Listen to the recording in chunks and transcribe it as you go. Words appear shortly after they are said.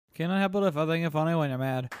Can't help it if I think it's funny when you're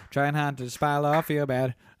mad. Trying hard to smile or feel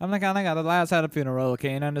bad. I'm the kind of guy that laughs at a funeral.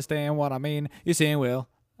 Can't understand what I mean. You see, Will.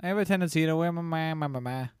 I have a tendency to wear my. I love how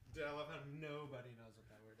nobody knows what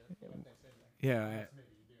that word is. Yeah.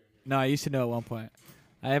 No, I used to know at one point.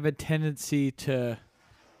 I have a tendency to.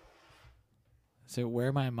 Is it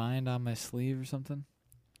wear my mind on my sleeve or something?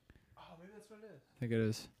 Oh, maybe that's what it is. I think it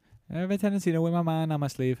is. I have a tendency to wear my mind on my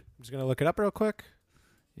sleeve. I'm just going to look it up real quick.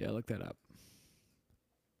 Yeah, look that up.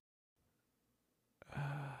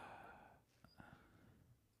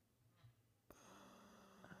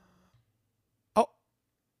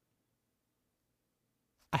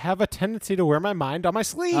 I have a tendency to wear my mind on my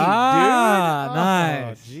sleeve, Ah, dude.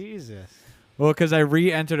 nice. Oh, Jesus. Well, because I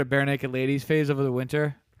re-entered a Bare Naked Ladies phase over the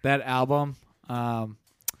winter. That album, I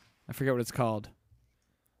forget what it's called.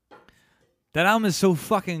 That album is so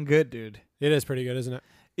fucking good, dude. It is pretty good, isn't it?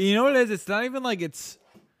 You know what it is? It's not even like it's...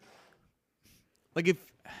 Like if...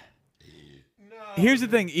 No. Here's the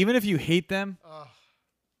thing. Even if you hate them,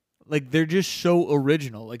 like they're just so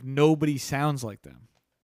original. Like nobody sounds like them.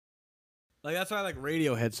 Like that's why I like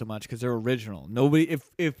Radiohead so much, because they're original. Nobody...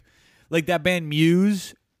 If like that band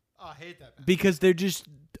Muse... Oh, I hate that band. Because they're just...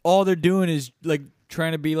 All they're doing is like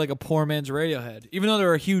trying to be like a poor man's Radiohead. Even though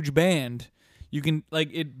they're a huge band... You can, like,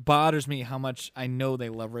 it bothers me how much I know they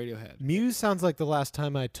love Radiohead. Muse sounds like the last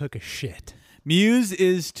time I took a shit. Muse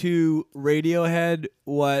is to Radiohead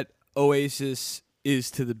what Oasis is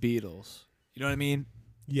to the Beatles. You know what I mean?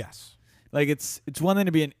 Yes. Like, it's one thing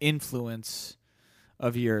to be an influence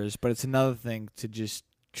of yours, but it's another thing to just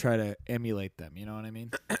try to emulate them. You know what I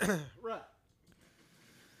mean? Right.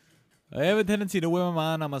 I have a tendency to wear my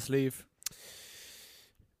mind on my sleeve.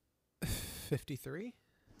 53?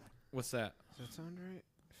 What's that? Does that sound right?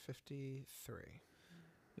 53.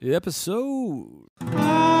 The episode.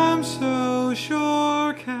 I'm so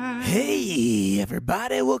sure can. Hey,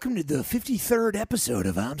 everybody. Welcome to the 53rd episode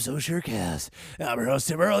of I'm So Surecast. I'm your host,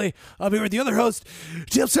 Tim Early. I'm here with the other host,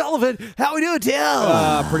 Tim Sullivan. How we doing,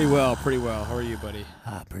 Tim? Pretty well. How are you, buddy?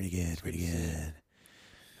 Pretty good.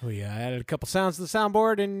 We added a couple sounds to the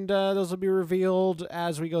soundboard, and those will be revealed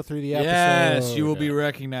as we go through the episode. Yes, you will be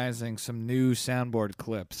recognizing some new soundboard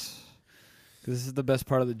clips. Because this is the best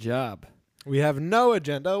part of the job. We have no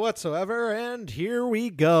agenda whatsoever, and here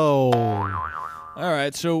we go. All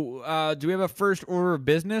right, so do we have a first order of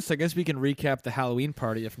business? I guess we can recap the Halloween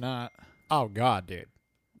party, if not. Oh, God, dude.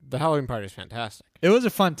 The Halloween party is fantastic. It was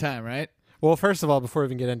a fun time, right? Well, first of all, before we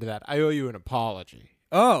even get into that, I owe you an apology.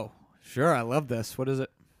 Oh, sure, I love this. What is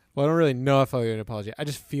it? Well, I don't really know if I owe you an apology. I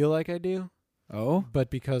just feel like I do. Oh?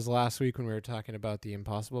 But because last week when we were talking about the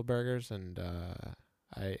Impossible Burgers and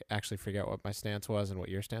I actually forget what my stance was and what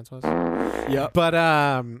your stance was. Yep. But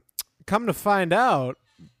come to find out,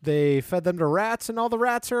 they fed them to rats, and all the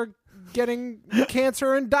rats are getting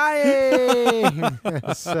cancer and dying.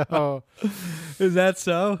 So, Is that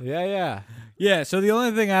so? yeah. Yeah, so the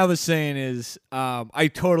only thing I was saying is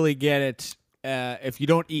I totally get it. If you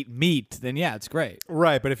don't eat meat, then yeah, it's great.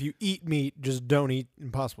 Right, but if you eat meat, just don't eat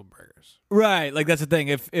Impossible Burgers. Right, like that's the thing.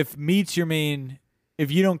 If meat's your main... If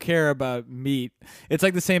you don't care about meat, it's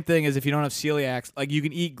like the same thing as if you don't have celiac. Like you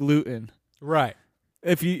can eat gluten. Right.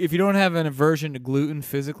 If you don't have an aversion to gluten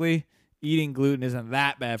physically, eating gluten isn't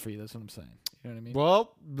that bad for you. That's what I'm saying. You know what I mean?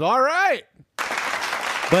 Well, all right.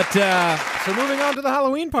 But So moving on to the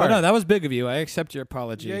Halloween party. no, that was big of you. I accept your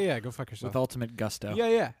apology. Yeah, go fuck yourself. With ultimate gusto.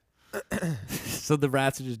 Yeah. So the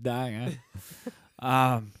rats are just dying,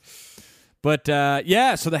 huh? But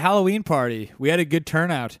yeah, so the Halloween party, we had a good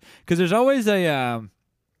turnout because there's always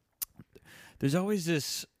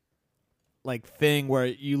this like thing where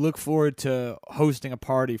you look forward to hosting a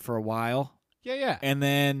party for a while, Yeah. and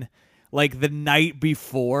then like the night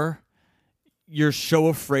before, you're so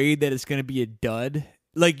afraid that it's gonna be a dud.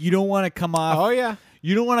 Like you don't want to come off. Oh, yeah.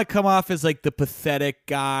 You don't want to come off as like the pathetic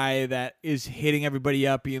guy that is hitting everybody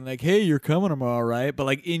up, being like, "Hey, you're coming tomorrow, right?" But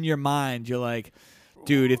like in your mind, you're like,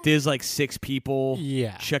 dude, if there's like 6 people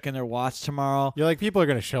checking their watch tomorrow, You're like, people are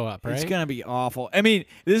going to show up, right? it's going to be awful. I mean,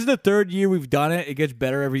 this is the 3rd year we've done it. It gets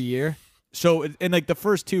better every year. So, and like the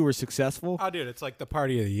first 2 were successful. Oh, dude, it's like the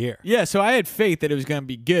party of the year. Yeah, so I had faith that it was going to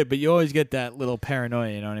be good, but you always get that little paranoia,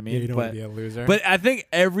 you know what I mean? Yeah, you don't want to be a loser. But I think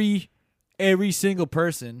every single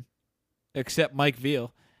person, except Mike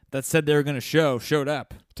Veal, that said they were going to showed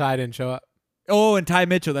up. Ty didn't show up. Oh, and Ty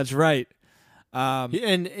Mitchell, that's right.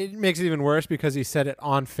 And it makes it even worse because he said it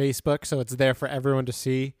on Facebook, so it's there for everyone to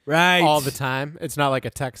see Right. all the time. It's not like a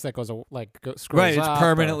text that goes scrolls Right, it's up,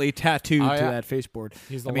 permanently tattooed Oh, to yeah. that Facebook.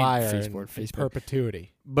 He's the I mean, liar Facebook, in Facebook.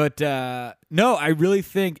 perpetuity. But no, I really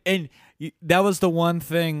think, and that was the one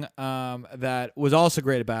thing that was also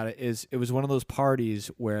great about it is it was one of those parties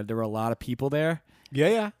where there were a lot of people there,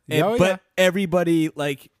 Yeah. but everybody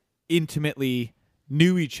like intimately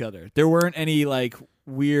knew each other. There weren't any like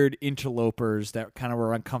weird interlopers that kind of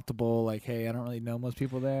were uncomfortable. Like, hey, I don't really know most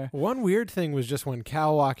people there. One weird thing was just when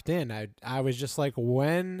Cal walked in, I was just like,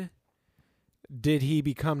 when did he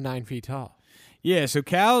become 9 feet tall? Yeah, so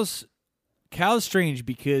Cal's strange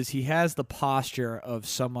because he has the posture of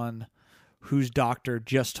someone whose doctor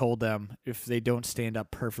just told them if they don't stand up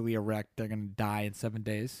perfectly erect, they're going to die in 7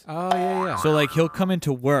 days. Oh, yeah. So, like, he'll come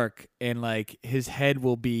into work and, like, his head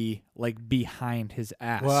will be, like, behind his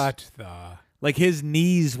ass. What the? Like, his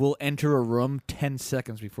knees will enter a room 10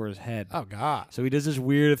 seconds before his head. Oh, God. So he does this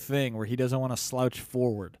weird thing where he doesn't want to slouch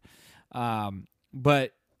forward. And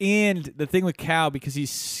the thing with Cal, because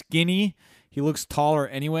he's skinny, he looks taller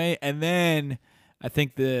anyway. And then I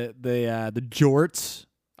think the jorts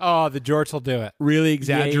Oh, the jorts will do it. really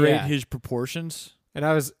exaggerate yeah. his proportions. And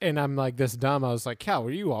I'm like this dumb. I was like, Cal, were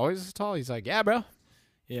you always this tall? He's like, yeah, bro.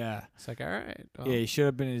 Yeah. It's like, all right. Well, Yeah, he should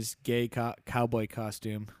have been in his gay cowboy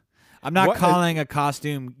costume. I'm not What- calling a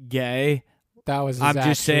costume gay. that was. His I'm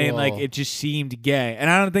just saying, like, actual- it just seemed gay. And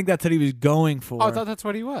I don't think that's what he was going for. Oh, I thought that's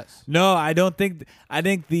what he was. No, I don't think. I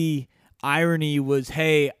think the irony was,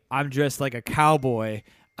 hey, I'm dressed like a cowboy.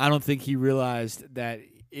 I don't think he realized that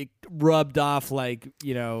it rubbed off like,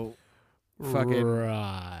 you know, fucking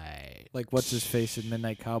Right. like what's his face in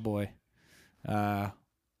Midnight Cowboy. Why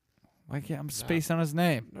can't I'm spaced on his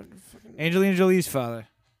name? Angelina Jolie's father.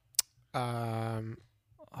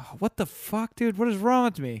 Oh, what the fuck, dude? What is wrong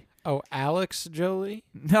with me? Oh, Alex Jolie.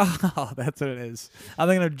 No, that's what it is. I'm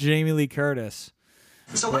thinking of Jamie Lee Curtis.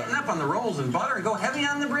 So lighten up on the rolls and butter and go heavy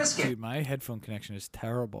on the brisket. Dude, my headphone connection is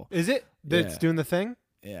terrible. Is it? That's Yeah. doing the thing.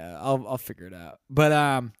 Yeah, I'll figure it out.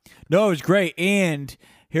 But no, it was great. And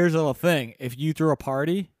here's a little thing: if you threw a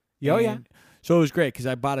party, Oh, yeah. So it was great because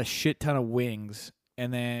I bought a shit ton of wings,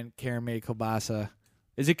 and then Karen made kielbasa.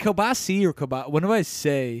 Is it kielbasi or kielbasa? What do I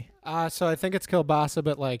say? So I think it's kielbasa,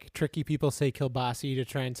 but like tricky people say kielbasi to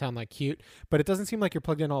try and sound like cute. But it doesn't seem like you're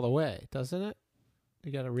plugged in all the way, doesn't it?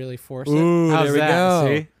 You got to really force it. Ooh, How's there we that? go.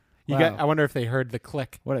 See? You Wow. got. I wonder if they heard the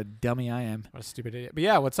click. What a dummy I am. What a stupid idiot. But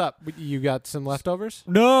yeah, what's up? You got some leftovers?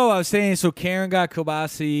 No, I was saying so. Karen got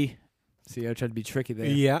kielbasi. See, I tried to be tricky there.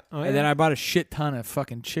 Yeah. Oh, And then I bought a shit ton of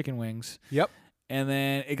fucking chicken wings. Yep. And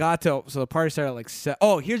then it got to the party started at like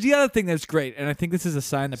oh, here's the other thing that's great, and I think this is a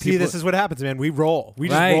sign that See, people. this is what happens, man. We roll. We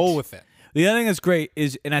just Right. roll with it. The other thing that's great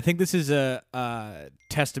is, and I think this is a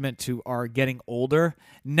testament to our getting older.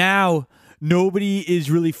 Now, nobody is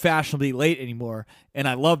really fashionably late anymore, and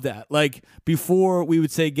I love that. Like, before, we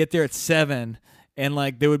would say get there at 7, and,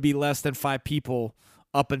 like, there would be less than 5 people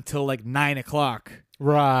up until, like, 9 o'clock.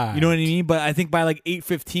 Right. You know what I mean? But I think by, like,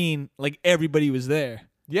 8:15, like, everybody was there,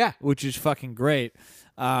 Yeah. which is fucking great.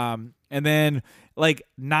 And then like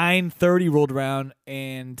 9:30 rolled around,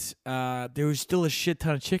 and there was still a shit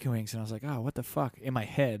ton of chicken wings, and I was like, oh, what the fuck, in my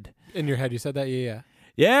head. In your head, you said that? Yeah.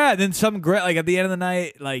 Yeah, and then some great, like at the end of the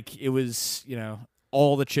night, like it was, you know,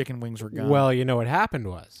 all the chicken wings were gone. Well, you know what happened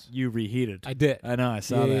was you reheated. I did. I know, I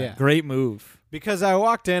saw Yeah, that. yeah. Great move. Because I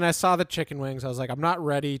walked in, I saw the chicken wings. I was like, I'm not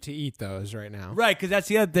ready to eat those right now. Right, because that's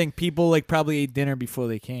the other thing. People like probably ate dinner before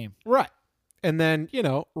they came. Right. And then, you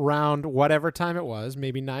know, round whatever time it was,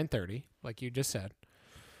 maybe 9:30, like you just said,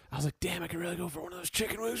 I was like, damn, I could really go for one of those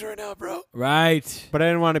chicken wings right now, bro. Right. But I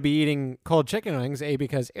didn't want to be eating cold chicken wings, A,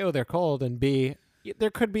 because, ew, they're cold, and B,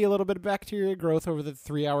 there could be a little bit of bacteria growth over the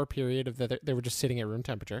 3-hour period of that they were just sitting at room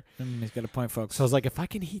temperature. He's got a point, folks. So I was like, if I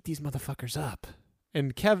can heat these motherfuckers up.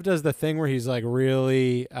 And Kev does the thing where he's like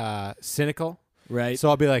really cynical. Right. So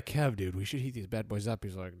I'll be like, Kev, dude, we should heat these bad boys up.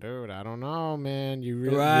 He's like, dude, I don't know, man. You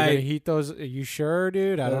really you're Right. gonna heat those? Are you sure,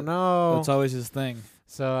 dude? I don't know. That's always his thing.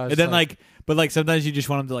 So I was And then but like sometimes you just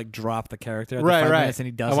want him to like drop the character at the right, 5 right. minutes, and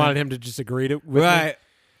he doesn't. I wanted him to just agree to with me. Right.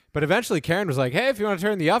 But eventually Karen was like, hey, if you want to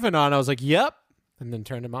turn the oven on, I was like, yep. And then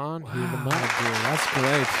turned him on, heated him up. Dude, that's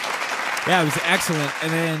great. Yeah, it was excellent.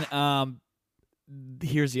 And then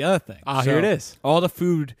here's the other thing. Here it is. All the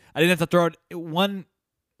food. I didn't have to throw out one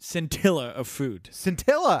scintilla of food,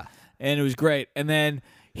 Scintilla. and it was great. And then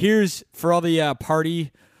here's for all the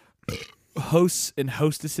party hosts and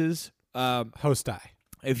hostesses. Host eye.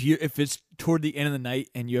 If it's toward the end of the night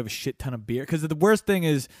and you have a shit ton of beer, because the worst thing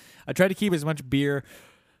is I try to keep as much beer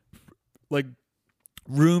like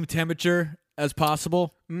room temperature as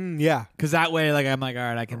possible. Yeah. Because that way, like, I'm like, all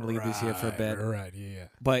right, I can leave these here for a bit. Right. Yeah.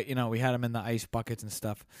 But, we had them in the ice buckets and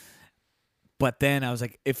stuff. But then I was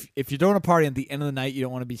like, if you're throwing a party at the end of the night, you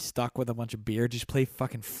don't want to be stuck with a bunch of beer. Just play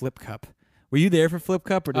fucking Flip Cup. Were you there for Flip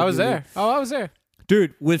Cup? Or I was there. I was there.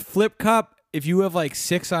 Dude, with Flip Cup, if you have like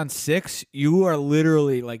 6-on-6, you are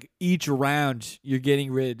literally like each round you're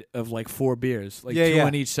getting rid of like 4 beers, like 2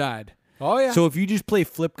 on each side. Oh yeah. So if you just play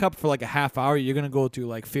Flip Cup for like a half hour, you're gonna go through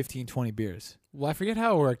like 15-20 beers. Well, I forget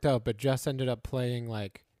how it worked out, but Jess ended up playing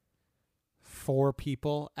like 4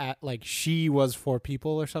 people at like she was 4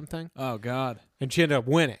 people or something, Oh God! and she ended up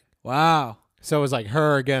winning. Wow! So it was like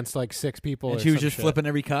her against like 6 people. And or she was some just shit. flipping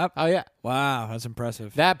every cup. Oh yeah, Wow, that's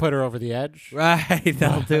impressive. that put her over the edge, Right,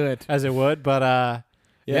 that'll do it. as it would. But Yeah.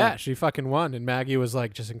 yeah, she fucking won, and Maggie was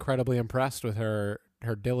like just incredibly impressed with her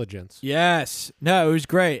diligence. Yes. No, it was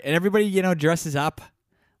great. And everybody, dresses up.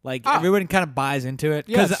 Like, everyone kind of buys into it.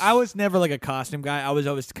 Because Yes. I was never, like, a costume guy. I was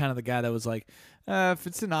always kind of the guy that was like, if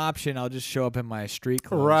it's an option, I'll just show up in my street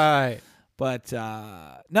clothes. Right. But,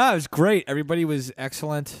 no, it was great. Everybody was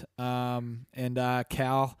excellent. And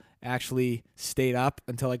Cal actually stayed up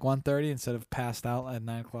until, like, 1:30 instead of passed out at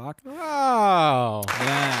 9 o'clock. Oh.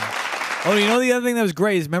 Yeah. Oh, the other thing that was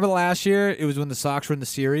great is, remember last year, it was when the Sox were in the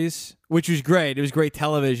series, which was great. It was great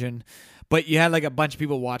television, but you had like a bunch of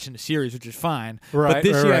people watching the series, which is fine. Right, but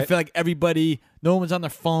this year, I right. feel like no one was on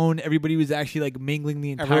their phone. Everybody was actually like mingling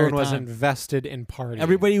the entire Everyone time. was invested in partying.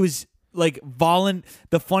 Everybody was like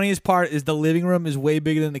The funniest part is the living room is way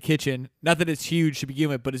bigger than the kitchen. Not that it's huge to begin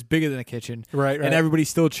with, but it's bigger than the kitchen. Right. And everybody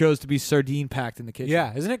still chose to be sardine packed in the kitchen.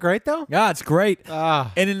 Yeah, isn't it great though? Yeah, it's great.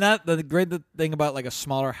 Ah, And in that, the great thing about like a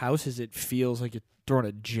smaller house is it feels like you're throwing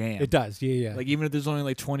a jam. it does. Yeah. Like even if there's only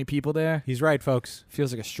like 20 people there, He's right, folks. it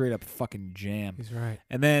feels like a straight up fucking jam. He's right.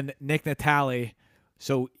 And then Nick Natale,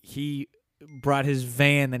 so he brought his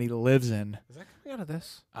van that he lives in. Is that coming out of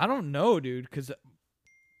this? I don't know, dude, because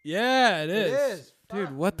yeah, it is. is. Dude,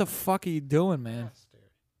 Fuck. what the fuck are you doing, man? Yes,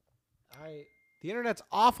 dude. The internet's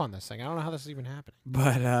off on this thing. I don't know how this is even happening.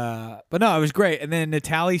 But no, it was great. And then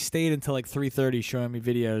Natale stayed until like 3:30 showing me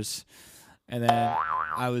videos. And then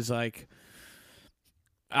I was like,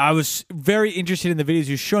 I was very interested in the videos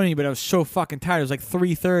he was showing me, but I was so fucking tired. It was like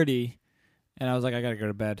 3:30, and I was like, I gotta go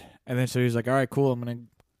to bed. And then so he was like, all right, cool. I'm gonna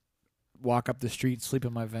walk up the street, and sleep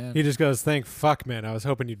in my van. He just goes, "Thank fuck, man. I was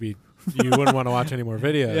hoping you wouldn't want to watch any more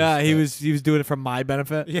videos." Yeah, he but- was doing it for my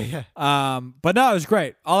benefit. Yeah. But no, it was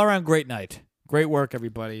great. All around great night. Great work,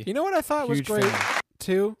 everybody. You know what I thought was Huge great fan.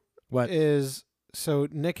 too What? is so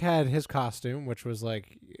Nick had his costume, which was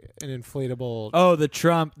like an inflatable Oh, the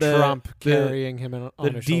Trump carrying him on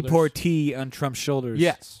the his shoulders. deportee on Trump's shoulders.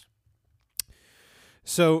 Yes.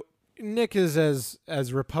 So Nick is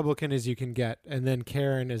as Republican as you can get, and then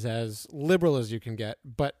Karen is as liberal as you can get.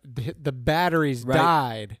 But the batteries Right.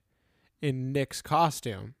 died in Nick's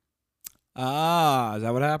costume. Ah, is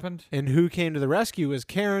that what happened? And who came to the rescue was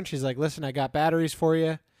Karen. She's like, "Listen, I got batteries for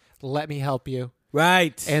you. Let me help you."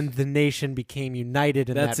 Right. And the nation became united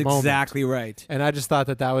in that's that moment. exactly right. And I just thought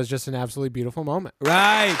that was just an absolutely beautiful moment.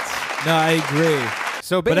 Right. No, I agree.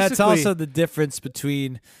 So But basically, that's also the difference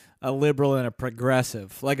between a liberal and a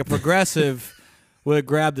progressive. Like a progressive would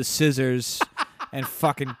grab the scissors and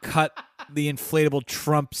fucking cut the inflatable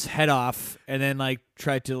Trump's head off, and then like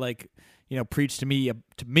try to like preach to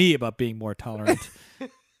me about being more tolerant.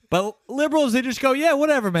 But liberals, they just go, yeah,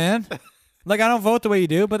 whatever, man. Like, I don't vote the way you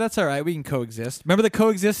do, but that's all right. We can coexist. Remember the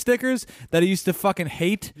coexist stickers that I used to fucking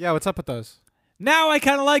hate? yeah. What's up with those? Now I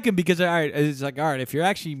kind of like them because, all right, it's like, all right, if you're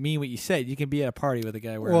actually mean what you said, you can be at a party with a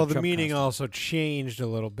guy wearing Well, a the Trump meaning costume. also changed a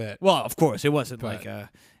little bit. Well, of course, it wasn't But-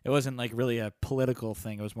 like really a political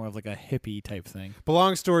thing. It was more of like a hippie type thing. But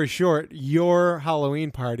long story short, your Halloween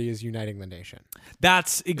party is uniting the nation.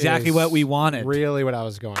 That's exactly Is what we wanted. Really, what I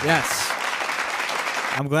was going. Yes.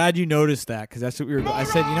 I'm glad you noticed that because that's what we were. I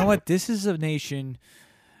said, you know what? This is a nation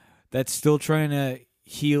that's still trying to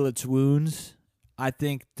heal its wounds. I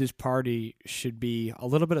think this party should be a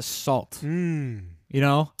little bit of salt,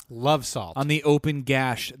 Love salt on the open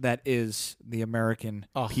gash that is the American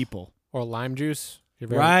Oh. people. or lime juice. You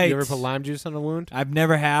Right. ever put lime juice on a wound? I've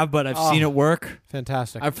never have, but I've seen it work.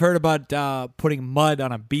 Fantastic. I've heard about putting mud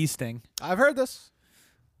on a bee sting. I've heard this.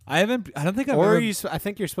 I don't think I've Or ever. I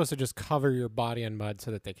think you're supposed to just cover your body in mud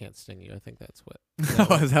so that they can't sting you. I think that's what.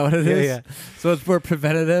 Oh, is that what it is? Yeah. So it's more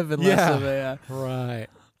preventative and less Yeah. of a. Right.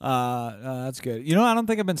 That's good. I don't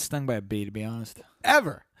think I've been stung by a bee, to be honest.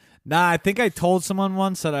 Ever. Nah, I think I told someone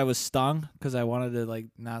once that I was stung because I wanted to like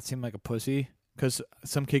not seem like a pussy. Because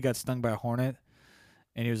some kid got stung by a hornet,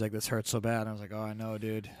 and he was like, "This hurts so bad." And I was like, "Oh, I know,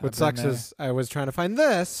 dude." What sucks is I was trying to find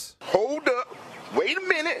this Hold up. Wait a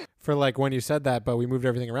minute. for like when you said that, but we moved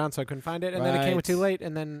everything around so I couldn't find it, and then it came Right. too late,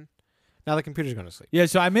 and then now the computer's going to sleep. Yeah,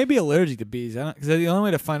 so I may be allergic to bees. Because the only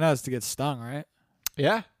way to find out is to get stung, right?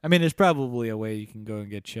 Yeah, I mean, there's probably a way you can go and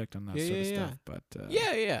get checked on that Yeah, sort of yeah, stuff. But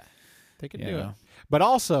yeah. They can you do it. know. But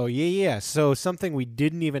also, so something we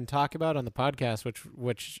didn't even talk about on the podcast,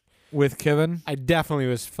 which With Kevin, I definitely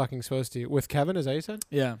was fucking supposed to. With Kevin, is that you said?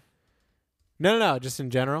 yeah, No, just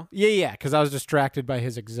in general. Yeah, because I was distracted by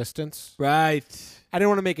his existence. right. I didn't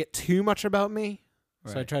want to make it too much about me,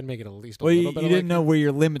 so I Right. tried to make it at least a Well, little you bit. didn't know where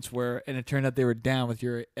your limits were, and it turned out they were down with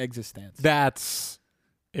your existence. That's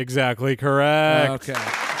exactly correct.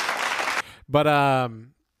 Okay. But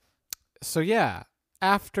so yeah,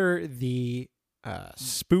 after the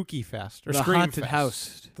Spooky Fest or The Scream haunted Fest,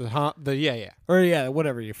 house. yeah, Or yeah,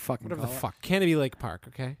 whatever you fucking whatever call the it. fuck, Canopy Lake Park,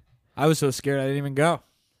 okay. I was so scared I didn't even go.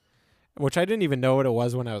 Which I didn't even know what it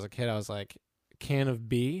was when I was a kid. I was like, Can of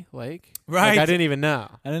B Lake, Right. Like, I didn't even know.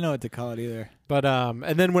 I didn't know what to call it either. But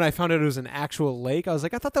and then when I found out it was an actual lake, I was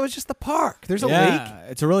like, I thought that was just the park. There's a lake,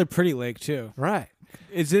 It's a really pretty lake too. right?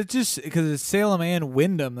 Is it just because it's Salem and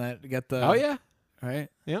Wyndham that get the? Oh yeah, right.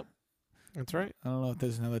 that's right. I don't know if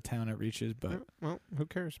there's another town it reaches, but Well, who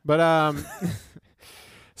cares? But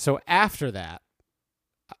so after that,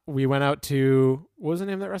 we went out to, what was the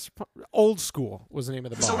name of that restaurant? Old School was the name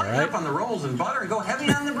of the So bar, lighten up right? on the rolls and butter and go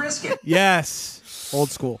heavy on the brisket. yes, old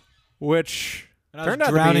school. Which And I turned was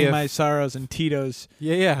out drowning to be my sorrows in Tito's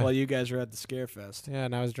yeah. while you guys were at the Scarefest. Yeah,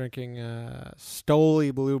 and I was drinking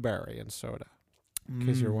Stoli Blueberry and soda, in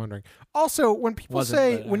case you're wondering. Also, when people Wasn't,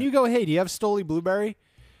 say, but, when you go, hey, do you have Stoli Blueberry?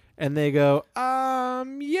 And they go,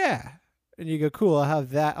 yeah. And you go, cool, I'll have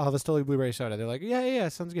that. I'll have a Stoli Blueberry soda. They're like, yeah,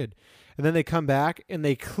 sounds good. And then they come back and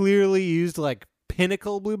they clearly used like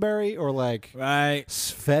Pinnacle Blueberry or like Right.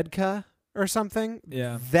 Svedka or something.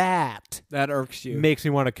 Yeah. That That irks you. makes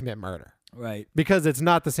me want to commit murder. Right. Because it's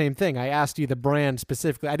not the same thing. I asked you the brand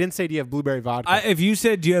specifically. I didn't say, do you have blueberry vodka? If you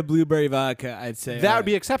said do you have blueberry vodka, I'd say that would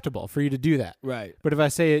be acceptable for you to do that. right. But if I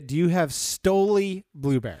say, do you have Stoli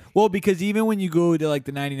Blueberry? Well, because even when you go to like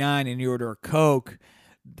the 99 and you order a Coke,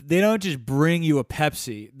 they don't just bring you a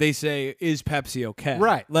Pepsi. They say, "Is Pepsi okay?"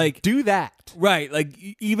 Right. Like Do that. right. Like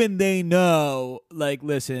even they know. Like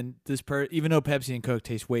listen, even though Pepsi and Coke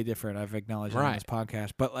taste way different, I've acknowledged that on this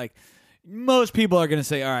podcast. But like most people are gonna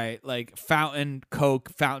say, all right, like fountain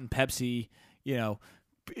Coke, fountain Pepsi. You know,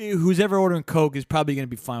 who's ever ordering Coke is probably gonna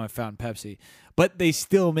be fine with fountain Pepsi. But they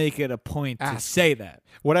still make it a point to Ask. say that.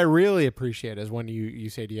 What I really appreciate is when you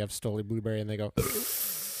say, do you have Stoli Blueberry? And they go,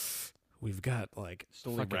 we've got like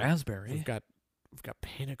fucking- raspberry. We've got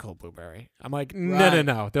Pinnacle Blueberry. I'm like,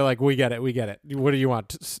 no. They're like, we get it. What do you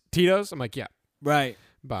want? Tito's? I'm like, yeah. Right.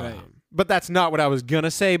 But, Right. but that's not what I was going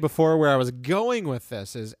to say before. Where I was going with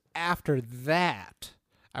this is after that,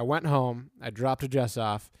 I went home. I dropped Jess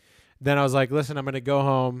off. Then I was like, listen, I'm going to go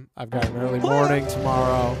home. I've got an early morning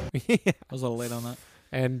tomorrow. I was a little late on that.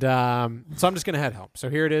 And so I'm just going to head home. So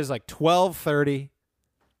here it is, like 12:30.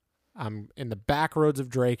 I'm in the back roads of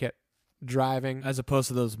Dracut driving. As opposed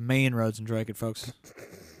to those main roads in Dracut, folks.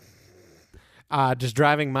 Just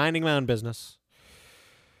driving, minding my own business.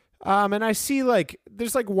 And I see like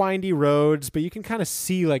there's like windy roads, but you can kind of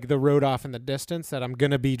see like the road off in the distance that I'm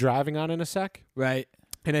gonna be driving on in a sec. Right.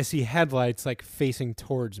 And I see headlights like facing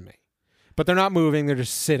towards me, but they're not moving; they're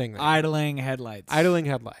just sitting there, Idling headlights. idling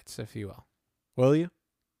headlights, if you will. Will you?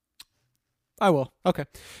 I will. Okay.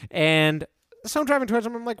 And so I'm driving towards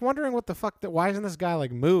him. I'm like wondering what the fuck. Why isn't this guy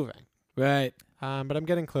like moving? Right. But I'm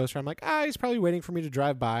getting closer. I'm like, he's probably waiting for me to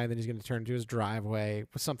drive by, and then he's going to turn to his driveway,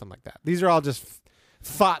 something like that. These are all just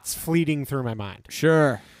thoughts fleeting through my mind.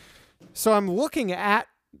 Sure. So I'm looking at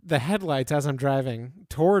the headlights as I'm driving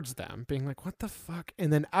towards them, being like, what the fuck?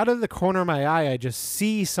 And then out of the corner of my eye, I just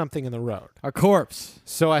see something in the road. A corpse.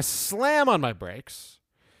 So I slam on my brakes.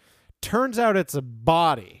 Turns out it's a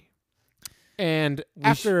body. And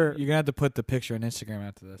after... You're going to have to put the picture on Instagram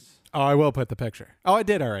after this. Oh, I will put the picture. Oh, I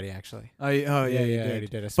did already, actually. Oh, yeah, you I did. already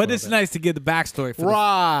did. I But spoiled it's it. nice to give the backstory for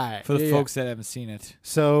Right. the Yeah, folks that haven't seen it.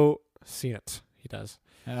 So, seen it. He does.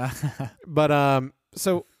 But,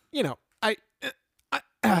 so, you know, I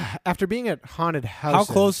after being at haunted houses.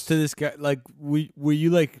 How close to this guy? Like, were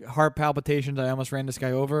you like heart palpitations? I almost ran this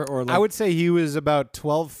guy over, or like, I would say he was about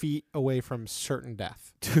 12 feet away from certain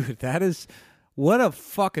death. dude, that is what a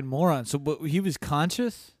fucking moron. So, but he was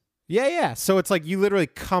conscious. Yeah. So it's like you literally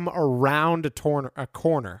come around a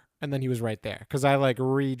corner, and then he was right there. Because I like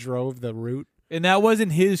redrove the route. And that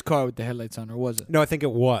wasn't his car with the headlights on, or was it? No, I think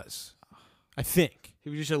it was. I think. He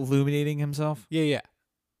was just illuminating himself. Yeah.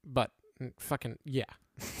 But fucking yeah.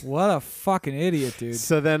 What a fucking idiot, dude.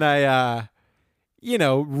 So then I,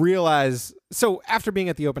 realize. So after being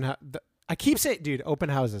at the open house, I keep saying, dude, open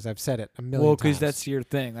houses. I've said it a million times. Well, because that's your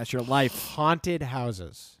thing. That's your life. Haunted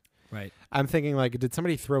houses. Right. I'm thinking like, did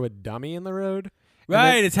somebody throw a dummy in the road?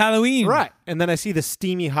 Right. It's Halloween. Right. And then I see the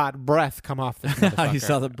steamy hot breath come off this motherfucker. You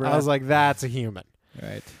saw the breath. I was like, that's a human.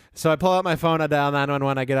 Right. So I pull out my phone, I dial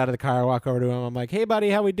 911, I get out of the car, I walk over to him. I'm like, hey, buddy,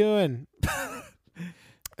 how we doing?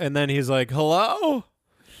 And then he's like, hello?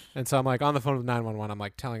 And so I'm like on the phone with 911. I'm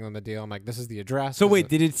like telling them the deal. I'm like, this is the address. So wait,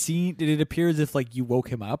 did it appear as if like you woke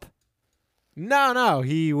him up? No.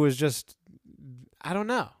 He was just, I don't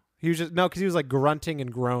know. He was just, no, because he was like grunting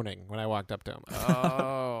and groaning when I walked up to him.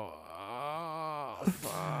 Oh,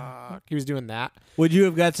 fuck. He was doing that. Would you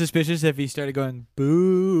have got suspicious if he started going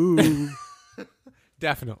boo?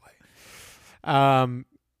 Definitely.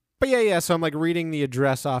 But yeah. So I'm like reading the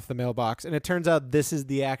address off the mailbox, and it turns out this is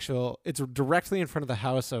the actual. It's directly in front of the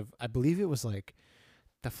house of, I believe it was like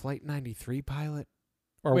the Flight 93 pilot,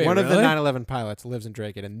 or Wait, one of the really? 9/11 pilots lives in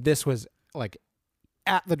Drake, and this was like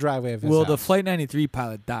at the driveway of his Well, house. the Flight 93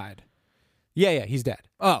 pilot died. Yeah, he's dead.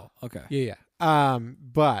 Oh, okay. Yeah.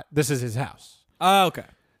 But this is his house. Oh, okay.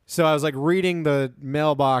 So I was like reading the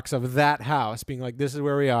mailbox of that house, being like, this is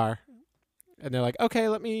where we are. And they're like, okay,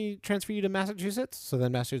 let me transfer you to Massachusetts. So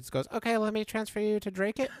then Massachusetts goes, okay, let me transfer you to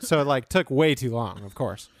Drake it. So it like took way too long, of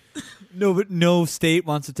course. No, but no state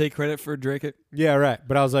wants to take credit for Drake it. Yeah, right.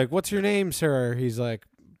 But I was like, what's your name, sir? He's like,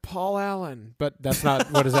 Paul Allen. But that's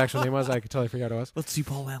not what his actual name was. I totally forgot what it was. Let's see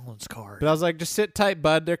Paul Allen's card. But I was like, just sit tight,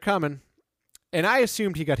 bud. They're coming. And I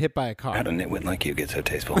assumed he got hit by a car. How did a nitwit like you get so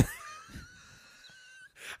tasteful?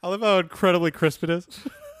 I love how incredibly crisp it is.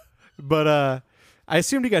 But I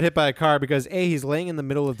assumed he got hit by a car because A, he's laying in the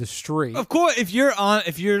middle of the street. Of course, if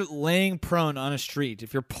you're laying prone on a street,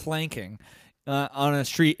 if you're planking on a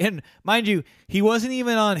street, and mind you, he wasn't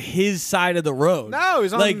even on his side of the road. No,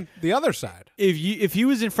 he's on like the other side. if he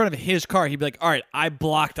was in front of his car, he'd be like, all right, I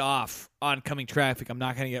blocked off oncoming traffic. I'm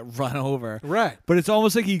not gonna get run over. Right. But it's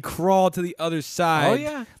almost like he crawled to the other side. Oh,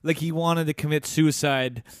 yeah. Like he wanted to commit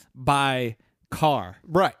suicide by car.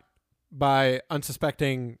 Right. By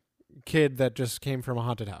unsuspecting kid that just came from a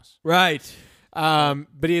haunted house. Right.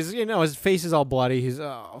 But he's, his face is all bloody. He's,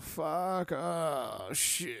 oh, fuck. Oh,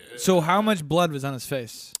 shit. So how much blood was on his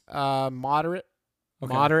face? Moderate.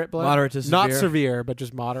 Okay. Moderate blood. Moderate to Not severe? severe, but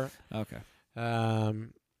just moderate. Okay.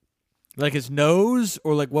 Like his nose,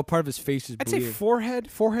 or like what part of his face is I'd bleeding? say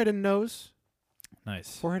forehead and nose.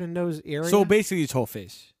 Nice. Forehead and nose area. So basically his whole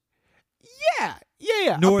face.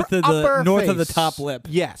 yeah. North of the face. top lip.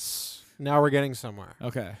 Yes. Now we're getting somewhere.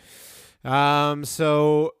 Okay.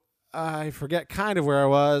 So I forget kind of where I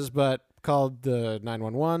was, but called the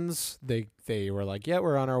 911s. They were like, yeah,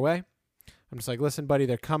 we're on our way. I'm just like, listen, buddy,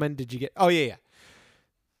 they're coming. Did you get? Oh yeah.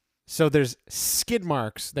 So there's skid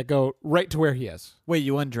marks that go right to where he is. Wait,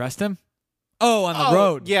 you undressed him? Oh, on the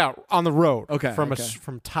road. Yeah, on the road. Okay, From okay.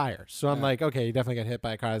 from tires. So I'm like, okay, you definitely got hit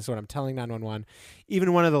by a car. That's what I'm telling 911.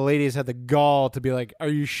 Even one of the ladies had the gall to be like, are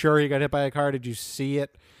you sure you got hit by a car? Did you see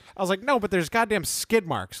it? I was like, no, but there's goddamn skid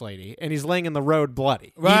marks, lady, and he's laying in the road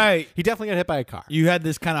bloody. Right. He definitely got hit by a car. You had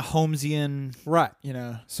this kind of Holmesian, Right.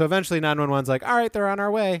 So eventually 911's like, all right, they're on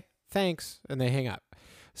our way. Thanks. And they hang up.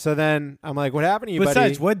 So then I'm like, what happened to you,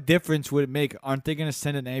 Besides, buddy? what difference would it make? Aren't they going to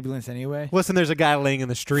send an ambulance anyway? Listen, there's a guy laying in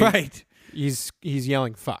the street. Right. He's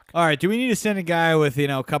yelling, fuck. All right. Do we need to send a guy with,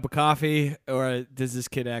 a cup of coffee, or does this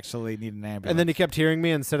kid actually need an ambulance? And then he kept hearing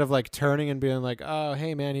me instead of like turning and being like, oh,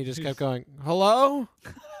 hey, man. He just kept going, hello?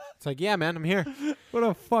 It's like, yeah, man, I'm here. What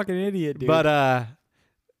a fucking idiot, dude. But I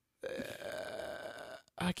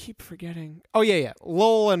keep forgetting. Oh, yeah.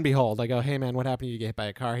 Lo and behold, I go, hey, man, what happened? You get hit by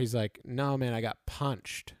a car? He's like, no, man, I got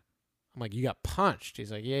punched. I'm like, you got punched?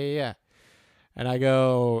 He's like, yeah. And I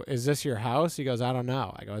go, is this your house? He goes, I don't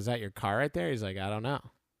know. I go, is that your car right there? He's like, I don't know.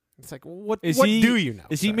 It's like, what do you know?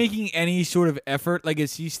 Is he making any sort of effort? Like,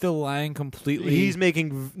 is he still lying completely? He's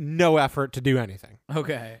making no effort to do anything.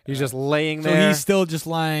 Okay. He's just laying So there. he's still just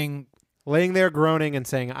lying. Laying there groaning and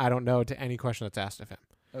saying, I don't know, to any question that's asked of him.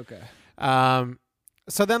 Okay.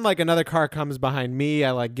 So then like another car comes behind me.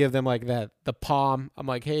 I like give them like the palm. I'm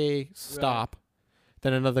like, hey, stop.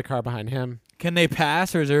 Then another car behind him. Can they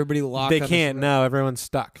pass, or is everybody locked? They on can't. this No, everyone's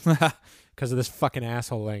stuck because of this fucking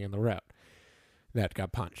asshole laying in the road that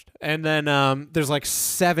got punched. And then there's like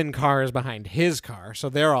 7 cars behind his car, so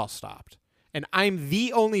they're all stopped. And I'm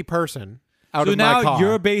the only person out So of my car. now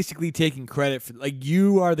you're basically taking credit for, like,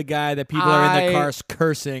 you are the guy that people are in the cars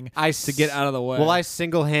cursing to get out of the way. Well, I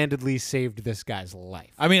single-handedly saved this guy's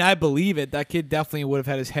life. I mean, I believe it. That kid definitely would have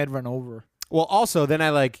had his head run over. Well, also, then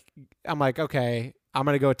I'm like, okay, I'm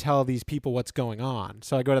going to go tell these people what's going on.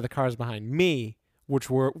 So I go to the cars behind me, which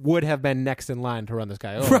would have been next in line to run this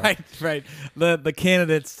guy over. Right. The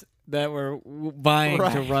candidates that were vying to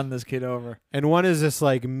Right. run this kid over. And one is this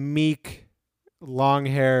like meek,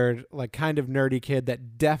 long-haired, like kind of nerdy kid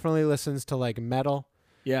that definitely listens to like metal,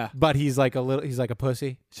 Yeah. but he's like a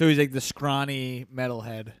pussy. So he's like the scrawny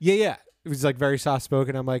metalhead. Yeah. He's like very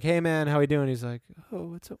soft-spoken. I'm like, hey man, how we doing? He's like,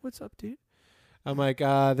 oh, what's up, dude? I'm like,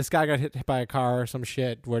 this guy got hit by a car or some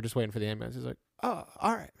shit. We're just waiting for the ambulance. He's like, oh,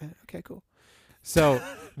 all right, man. Okay, cool. So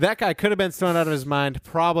that guy could have been thrown out of his mind.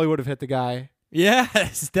 Probably would have hit the guy.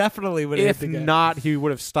 Yes, definitely would have If hit the guy. not, he would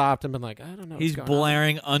have stopped and been like, I don't know. He's what's going on.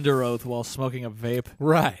 blaring Under Oath while smoking a vape.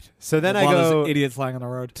 Right. So then I While go those idiots lying on the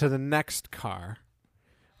road. to the next car,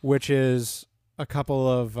 which is a couple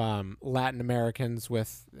of Latin Americans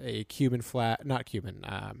with a Cuban flag, not Cuban,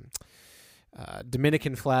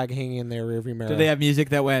 Dominican flag hanging in their rearview mirror. Did they have music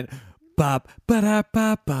that went bop ba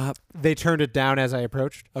bop bop? They turned it down as I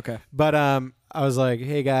approached. Okay. But I was like,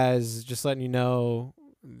 hey guys, just letting you know,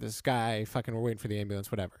 this guy fucking, we're waiting for the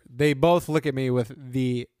ambulance, whatever. They both look at me with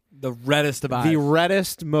the reddest of eyes. The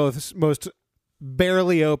reddest, most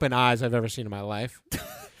barely open eyes I've ever seen in my life.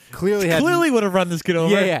 Clearly would have run this kid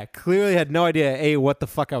over. Yeah. Clearly had no idea, A, what the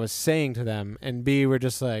fuck I was saying to them, and B, were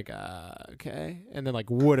just like, okay. And then like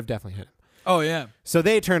would have definitely hit him. Oh, yeah. So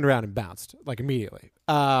they turned around and bounced, like immediately.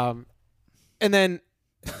 And then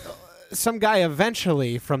some guy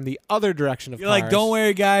eventually from the other direction of You're cars. like, don't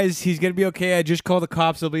worry, guys. He's going to be okay. I just called the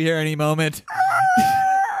cops. They'll be here any moment.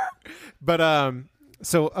 But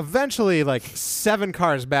so eventually, like 7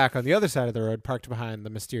 cars back on the other side of the road, parked behind the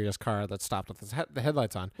mysterious car that stopped with the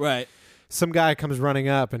headlights on. Right. Some guy comes running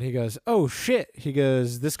up and he goes, "Oh shit!" He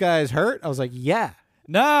goes, "This guy's hurt." I was like, "Yeah,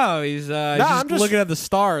 No, he's I'm just- looking at the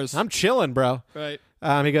stars. I'm chilling, bro." Right.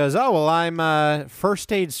 He goes, "Oh well, I'm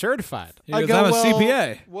first aid certified." He goes, "I'm a "Well-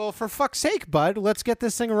 CPA." Well, for fuck's sake, bud, let's get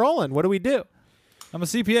this thing rolling. What do we do? I'm a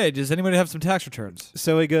CPA. Does anybody have some tax returns?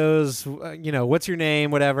 So he goes, "What's your name?"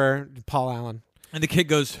 Whatever. Paul Allen. And the kid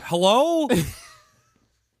goes, hello?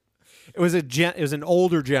 It was an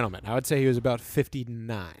older gentleman. I would say he was about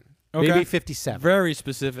 59, Okay. maybe 57. Very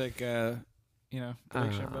specific, prediction.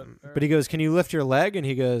 But he goes, "Can you lift your leg?" And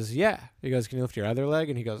he goes, "Yeah." He goes, "Can you lift your other leg?"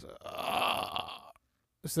 And he goes, "Ah."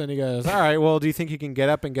 So then he goes, "All right, well, do you think you can get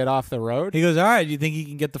up and get off the road?" He goes, all right, do you think he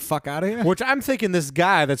can get the fuck out of here? Which I'm thinking this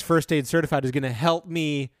guy that's first aid certified is going to help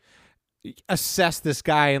me assess this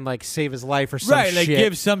guy and like save his life or some Right, like shit.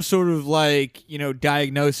 give some sort of like,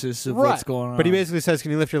 diagnosis of what's going on. But he basically says,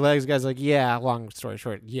 "Can you lift your legs?" The guy's like, "Yeah." Long story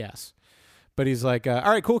short, yes. But he's like, "All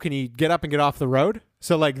right, cool. Can you get up and get off the road?"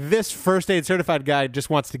 So like this first aid certified guy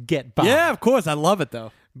just wants to get by. Yeah, of course. I love it,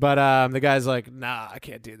 though. But the guy's like, "Nah, I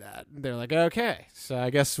can't do that." They're like, "Okay." So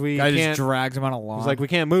I guess we Guy can't. just drags him on a lawn. He's like, "We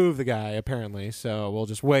can't move the guy, apparently, so we'll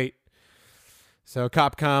just wait." So a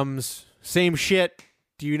cop comes, same shit.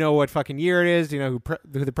 Do you know what fucking year it is? Do you know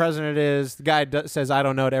who the president is? The guy says, "I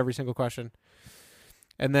don't know," to every single question.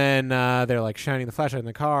 And then they're like shining the flashlight in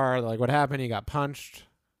the car. They're like, "What happened? He got punched."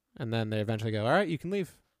 And then they eventually go, "All right, you can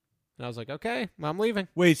leave." And I was like, "Okay, I'm leaving."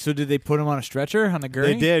 Wait, so did they put him on a stretcher on the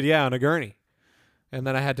gurney? They did, yeah, on a gurney. And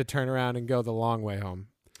then I had to turn around and go the long way home.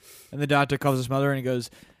 And the doctor calls his mother and he goes,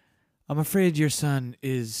 I'm afraid your son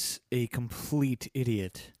is a complete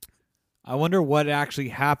idiot. I wonder what actually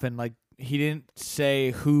happened. Like, he didn't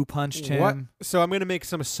say who punched him. What? So I'm going to make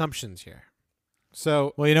some assumptions here.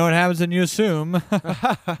 So, Well, you know what happens when you assume.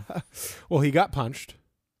 well, he got punched.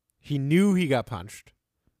 He knew he got punched.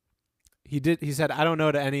 He said, "I don't know,"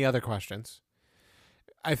 to any other questions.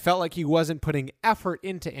 I felt like he wasn't putting effort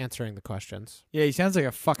into answering the questions. Yeah, he sounds like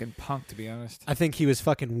a fucking punk, to be honest. I think he was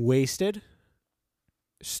fucking wasted.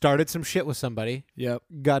 Started some shit with somebody, Yep.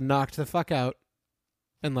 got knocked the fuck out,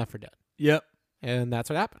 and left for dead. Yep. And that's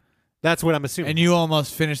what happened. That's what I'm assuming. And you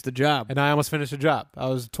almost finished the job. And I almost finished the job. I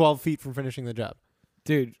was 12 feet from finishing the job.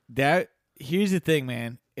 Dude, here's the thing,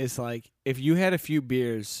 man. It's like, if you had a few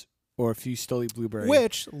beers or a few Stoli Blueberry.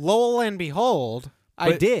 Which, lo and behold,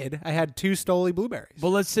 I But- did. I had 2 Stoli blueberries. But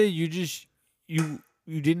let's say you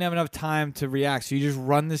didn't have enough time to react, so you just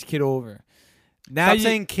run this kid over. Now Stop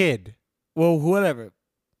saying kid. well, whatever.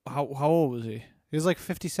 How old was he? He was like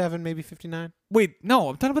 57, maybe 59. Wait, no,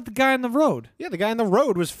 I'm talking about the guy on the road. Yeah, the guy on the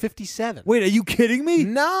road was 57. Wait, are you kidding me?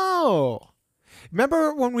 No.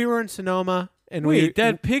 Remember when we were in Sonoma and Wait,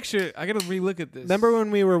 that picture. I gotta relook at this. remember when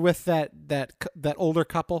we were with that older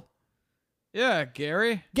couple? Yeah,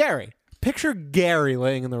 Gary. Gary. Picture Gary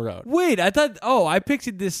laying in the road. Wait, I thought. Oh, I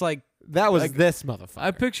pictured this like That was Like, this motherfucker.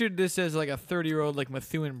 I pictured this as like a 30-year-old like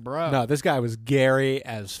Methuen bro. No, this guy was Gary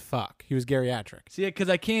as fuck. He was geriatric. See, because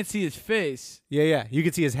I can't see his face. Yeah. You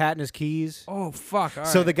could see his hat and his keys. Oh fuck! All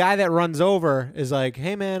So right. the guy that runs over is like,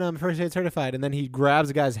 "Hey man, I'm first aid certified," and then he grabs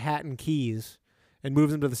the guy's hat and keys and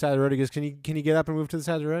moves him to the side of the road. He goes, "Can you get up and move to the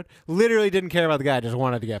side of the road?" Literally didn't care about the guy, just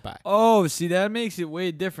wanted to get by. Oh, see, that makes it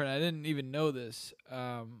way different. I didn't even know this.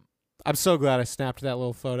 I'm so glad I snapped that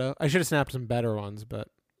little photo. I should have snapped some better ones, but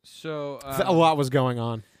So a lot was going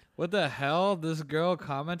on. What the hell? This girl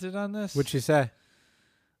commented on this. What'd she say?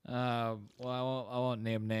 Well, I won't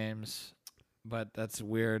name names, but that's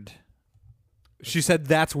weird. She said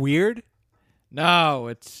that's weird. No,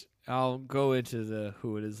 it's. I'll go into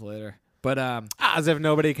who it is later. But As if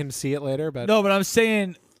nobody can see it later. But no, but I'm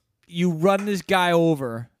saying you run this guy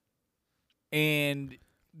over, and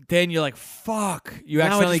then you're like, "Fuck!" You Now I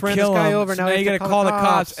accidentally just ran kill this guy him. over, So now now I you have to gotta call call the the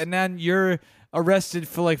cops, cops. and then you're arrested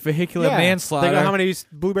for like vehicular yeah. manslaughter. They go, "How many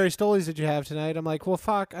blueberry stolies did you have tonight?" I'm like, "Well,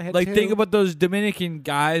 fuck, I had Like, two." think about those Dominican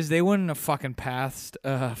guys. They wouldn't have fucking passed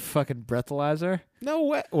a fucking breathalyzer. No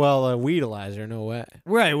way. Well, a weedalizer, no way.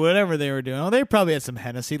 Right, whatever they were doing. Oh, they probably had some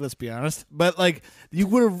Hennessy, let's be honest. But, like, you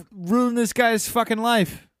would have ruined this guy's fucking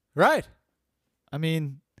life. Right. I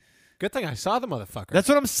mean, Good thing I saw the motherfucker. that's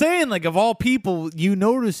what I'm saying. Like, of all people, you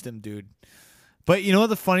noticed him, dude. But you know what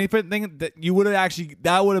the funny thing? That you would have actually,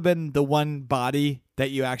 that would have been the one body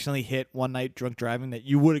that you actually hit one night drunk driving that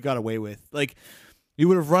you would have got away with. Like, you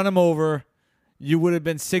would have run him over. You would have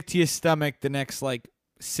been sick to your stomach the next, like,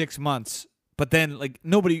 6 months. But then, like,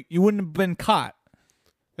 you wouldn't have been caught.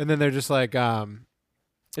 And then they're just like,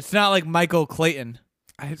 It's not like Michael Clayton,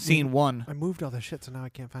 scene 1. I moved all this shit, so now I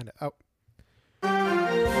can't find it. Oh.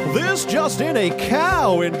 This just in: a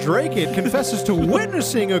cow in Drake confesses to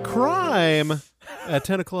witnessing a crime at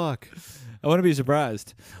 10 o'clock. I wouldn't be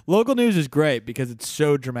surprised. Local news is great because it's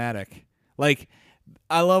so dramatic. Like,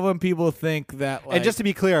 I love when people think that, like... And just to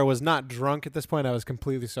be clear, I was not drunk at this point. I was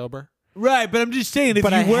completely sober. Right, but I'm just saying, if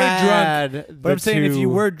But you I were had drunk... the But I'm saying, if you two-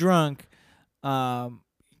 were drunk,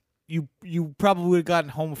 you probably would have gotten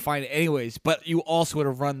home fine anyways, but you also would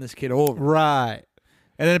have run this kid over. Right.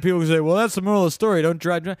 And then people would say, well, that's the moral of the story. Don't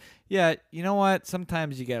drive drunk. Yeah, you know what?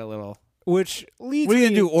 Sometimes you get a little... Which leads What are you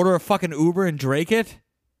me... going to do, order a fucking Uber and Drake it?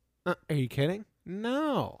 Are you kidding?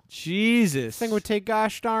 No. Jesus. This thing would take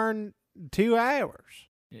gosh darn 2 hours.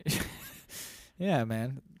 Yeah,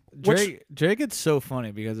 man. Which- Drake it's so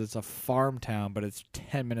funny because it's a farm town, but it's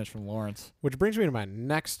 10 minutes from Lawrence. Which brings me to my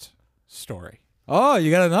next story. Oh,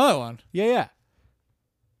 you got another one. Yeah.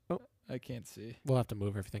 I can't see. We'll have to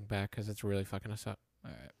move everything back because it's really fucking us up.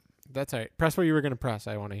 All right. That's all right. Press what you were going to press.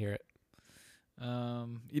 I want to hear it.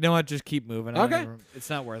 You know what? Just keep moving. Okay. It's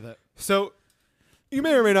not worth it. So, you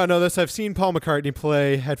may or may not know this. I've seen Paul McCartney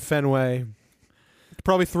play at Fenway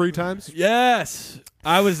probably 3 times. Yes.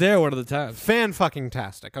 I was there one of the times.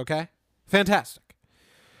 Fan-fucking-tastic, okay? Fantastic.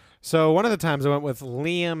 So, one of the times I went with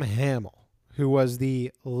Liam Hamill, who was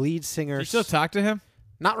the lead singer. You still talk to him?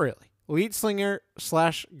 Not really. Lead singer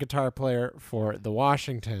 / guitar player for the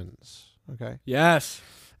Washingtons, okay? Yes.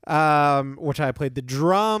 Which I played the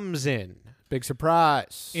drums in. Big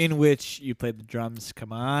surprise. In which you played the drums.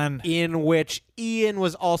 Come on. In which Ian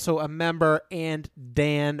was also a member, and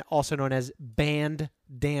Dan, also known as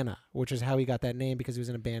Bandana, which is how he got that name because he was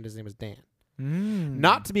in a band. His name was Dan.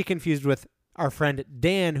 Not to be confused with our friend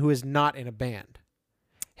Dan, who is not in a band.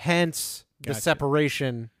 Hence the Gotcha.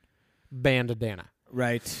 separation, Bandana.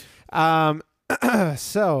 Right.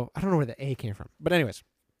 So I don't know where the A came from, but anyways,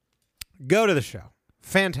 go to the show.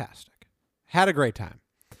 Fantastic. Had a great time.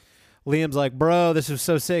 Liam's like, bro, this is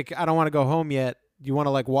so sick. I don't want to go home yet. You want to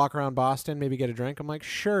like walk around Boston, maybe get a drink? I'm like,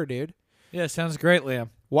 sure, dude. Yeah, sounds great, Liam.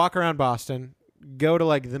 Walk around Boston, go to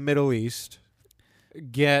like the Middle East,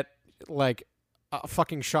 get like a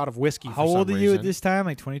fucking shot of whiskey. How old are you at this time?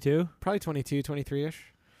 Like 22? Probably 22,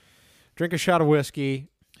 23-ish. Drink a shot of whiskey.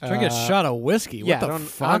 Drink a shot of whiskey. yeah, What the I'm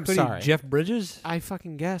fuck? What are you, sorry. Jeff Bridges? I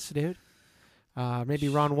fucking guess, dude. Maybe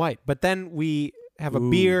Ron White. But then we have a Ooh,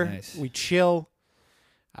 beer. nice. We chill.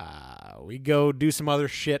 We go do some other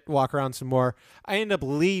shit, walk around some more. I end up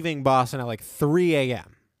leaving Boston at like 3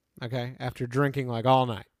 a.m., okay, after drinking like all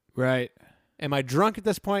night. Right. Am I drunk at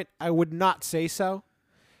this point? I would not say so.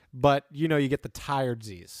 But, you know, you get the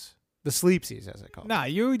tiredsies. The sleepsies, as I call it. Nah,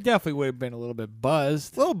 you definitely would have been a little bit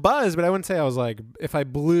buzzed. A little buzz, but I wouldn't say I was like, if I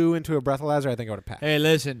blew into a breathalyzer, I think I would have passed. Hey,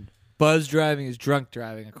 listen. Buzz driving is drunk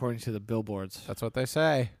driving, according to the billboards. That's what they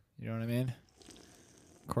say. You know what I mean?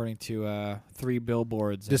 According to 3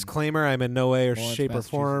 billboards. in- Disclaimer, I'm in no way or Lawrence, shape or Massachusetts.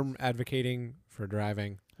 form advocating for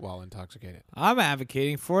driving while intoxicated. I'm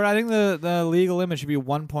advocating for it. I think the legal limit should be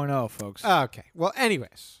 1.0, folks. Okay. Well,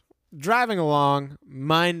 anyways, driving along,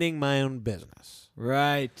 minding my own business.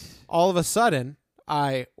 Right. All of a sudden,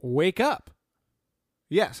 I wake up.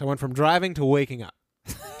 Yes, I went from driving to waking up.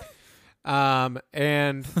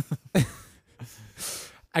 And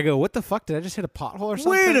I go, what the fuck? Did I just hit a pothole or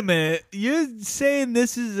something? Wait a minute. You're saying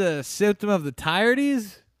this is a symptom of the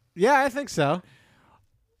tiredness? Yeah, I think so.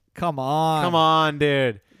 Come on. Come on,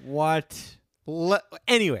 dude. What?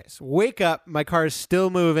 Anyways, wake up. My car is still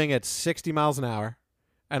moving at 60 miles an hour.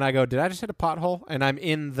 And I go, did I just hit a pothole? And I'm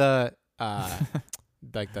in the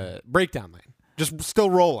like the breakdown lane. Just still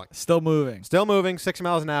rolling. Still moving. Still moving, 60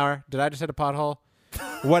 miles an hour. Did I just hit a pothole?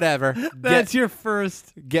 Whatever. That's your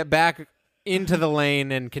first. Get back into the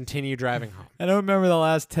lane and continue driving home. I don't remember the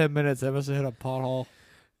last 10 minutes. I must have hit a pothole.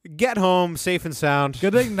 Get home safe and sound.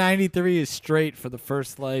 Good thing 93 is straight for the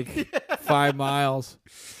first, 5 miles.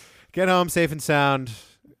 Get home safe and sound.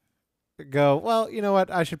 Go, well, you know what?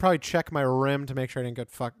 I should probably check my rim to make sure I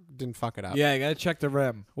didn't fuck it up. Yeah, you got to check the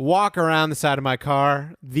rim. Walk around the side of my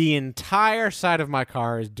car. The entire side of my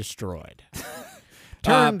car is destroyed.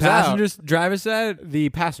 Turns passenger's driver's side? the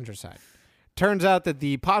passenger side. Turns out that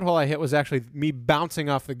the pothole I hit was actually me bouncing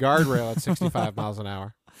off the guardrail at 65 miles an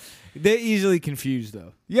hour. They're easily confused,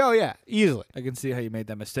 though. Yeah, easily. I can see how you made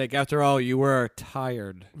that mistake. After all, you were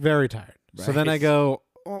tired. Very tired. So then I Right. go,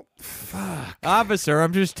 oh, fuck. Officer,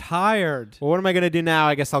 I'm just tired. Well, what am I going to do now?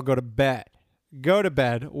 I guess I'll go to bed. Go to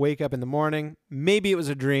bed, wake up in the morning. Maybe it was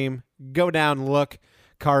a dream. Go down, look.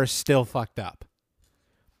 Car is still fucked up.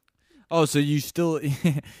 Oh, so you still,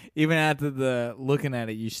 even after the looking at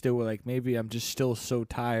it, you still were like, maybe I'm just still so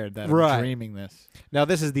tired that Right. I'm dreaming this. Now,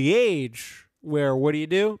 this is the age where what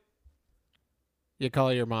do? You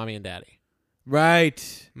call your mommy and daddy.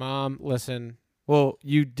 Right. Mom, listen. Well,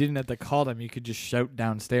 you didn't have to call them. You could just shout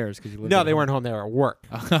downstairs because you lived No, at they home. weren't home. They were at work.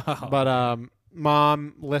 Oh. But,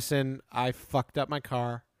 Mom, listen. I fucked up my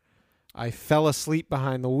car. I fell asleep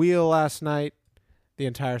behind the wheel last night. The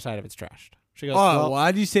entire side of it's trashed. She goes, Oh, well,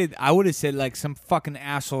 why'd you say? I would have said like some fucking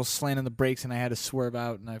asshole slamming the brakes and I had to swerve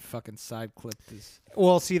out and I fucking side clipped this.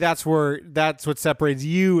 well, see, that's what separates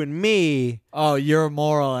you and me. Oh, you're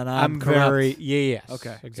immoral and I'm corrupt. very, yes.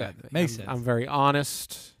 Okay, Exactly. good. Makes I'm- sense. I'm very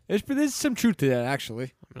honest. There's some truth to that,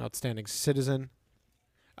 actually. I'm an outstanding citizen.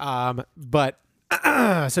 But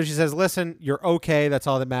so she says, listen, you're okay. That's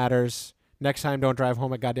all that matters. Next time, don't drive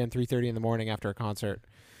home at goddamn 3:30 in the morning after a concert.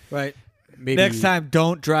 Right. Maybe Next time,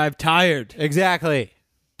 don't drive tired. Exactly.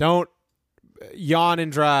 Don't yawn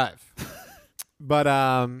and drive. But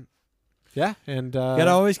yeah, and Gotta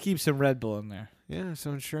always keep some Red Bull in there. yeah,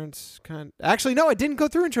 so insurance actually no, it didn't go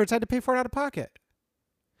through insurance. I had to pay for it out of pocket.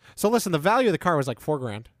 So listen, the value of the car was like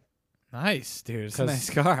 $4,000 Nice, dude. It's a 'Cause- nice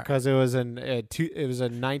car. because it was a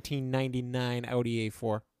 1999 Audi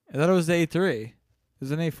A4. I thought it was the A3. It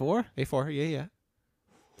was an A4? A4, yeah.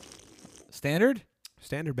 Standard?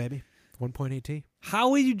 Standard, baby. 1.8T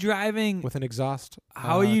How are you driving? with an exhaust.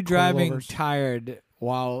 How are you driving coilovers. tired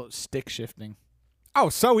while stick shifting? Oh,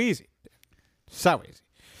 so easy. So easy.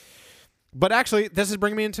 But actually, this is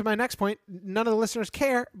bringing me into my next point. None of the listeners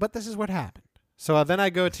care, but this is what happened. So then I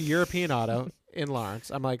go to European Auto in Lawrence.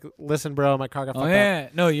 I'm like, listen, bro, my car got Oh, fucked up. yeah.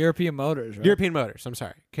 No, European Motors, right? European Motors. I'm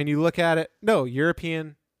sorry. Can you look at it? No,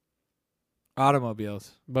 European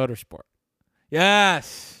Automobiles. Motorsport.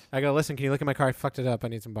 Yes. I go, listen, can you look at my car? I fucked it up. I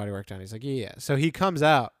need some body work done. He's like, yeah. So he comes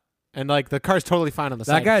out, and like the car's totally fine on the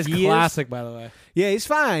side. That guy's He is- classic, by the way. Yeah, he's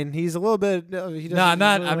fine. He's a little bit. He No, I'm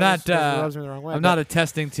not. I'm not. rubs me the wrong way, I'm but not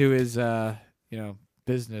attesting to his,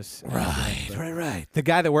 business. Right. The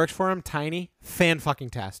guy that works for him, Tiny,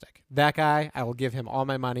 fan-fucking-tastic. That guy, I will give him all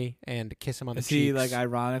my money and kiss him on the Is cheeks. he like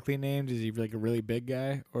ironically named? Is he like a really big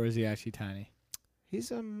guy, or is he actually tiny?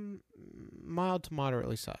 He's mild to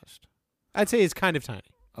moderately sized. I'd say he's kind of tiny.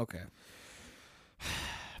 Okay.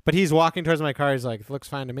 But he's walking towards my car. He's like, looks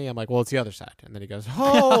fine to me. I'm like, well, it's the other side. And then he goes,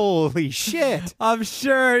 holy shit. I'm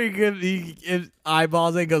sure he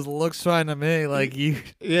eyeballs it and goes, looks fine to me. Like you,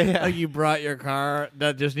 Yeah. like you brought your car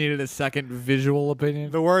that just needed a second visual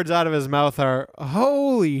opinion. The words out of his mouth are,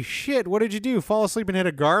 holy shit, what did you do? Fall asleep and hit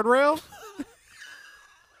a guardrail?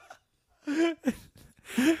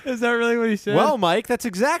 Is that really what he said? Well, Mike, that's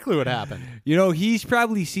exactly what happened. he's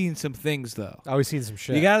probably seen some things though. Oh, he's seen some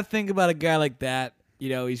shit. You got to think about a guy like that.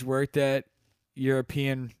 He's worked at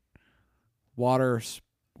European water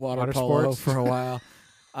Water polo sports. for a while.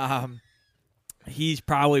 He's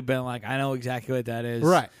probably been like, I know exactly what that is.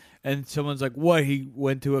 Right. And someone's like, what? He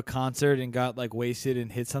went to a concert and got like wasted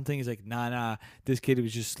and hit something. He's like, nah. This kid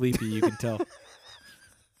was just sleepy. You can tell.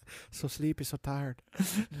 So sleepy, so tired.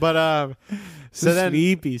 But so then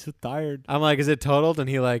sleepy, so tired. I'm like, is it totaled? And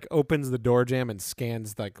he like opens the door jamb and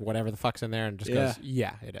scans like whatever the fuck's in there and just goes,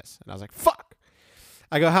 yeah, it is. And I was like, fuck.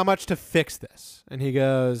 I go, how much to fix this? And he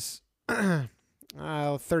goes,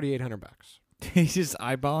 $3,800. He's just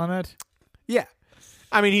eyeballing it. Yeah.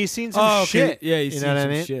 I mean, he's seen some shit. Yeah, he's you seen know what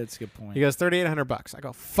some I mean? shit. That's a good point. He goes, $3,800. I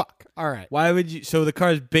go, fuck. All right. Why would you? So the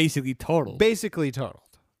car's basically totaled. Basically totaled.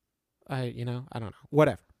 I don't know.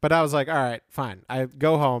 Whatever. But I was like, all right, fine. I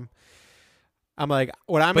go home. I'm like,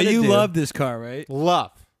 what I'm going to do. But you love this car, right?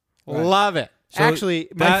 Love. Right. Love it. So Actually,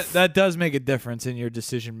 that does make a difference in your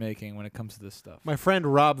decision making when it comes to this stuff. my friend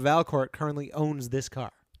Rob Valcourt currently owns this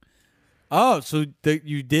car. Oh, so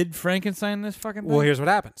you did Frankenstein this fucking thing? Well, here's what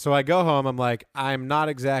happened. So I go home. I'm like, I'm not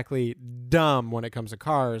exactly dumb when it comes to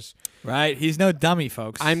cars. Right. He's no dummy,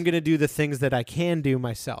 folks. I'm going to do the things that I can do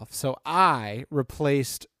myself. So I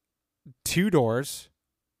replaced 2 doors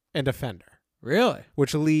and a fender, really.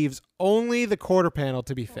 which leaves only the quarter panel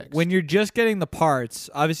to be fixed. When you're just getting the parts,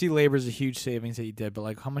 obviously labor is a huge savings that you did, but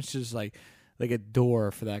like how much does like a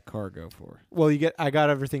door for that car go for? Well, I got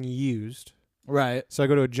everything used. Right. So I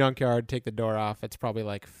go to a junkyard, take the door off. It's probably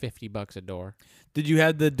like $50 a door. Did you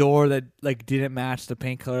have the door that like didn't match the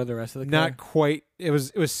paint color of the rest of the car? Not quite. It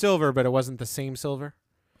was silver, but it wasn't the same silver.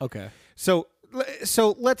 Okay. So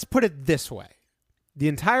let's put it this way. The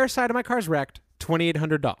entire side of my car's wrecked,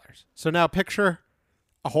 $2,800. So now picture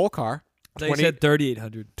a whole car. So you said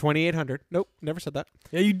 3,800. $2,800. Nope, never said that.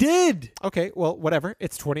 Yeah, you did. Okay, well, whatever.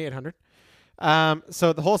 It's $2,800.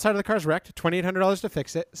 So the whole side of the car's wrecked, $2,800 to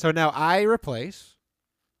fix it. So now I replace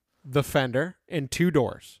the fender and 2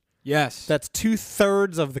 doors. Yes. That's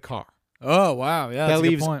 2/3 of the car. Oh wow. Yeah. That That's a good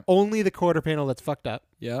leaves point. only the quarter panel that's fucked up,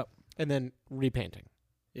 Yep. and then repainting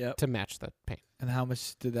Yep. to match the paint. And how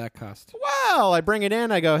much did that cost? Well, I bring it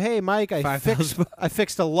in. I go, hey, Mike, I 5,000.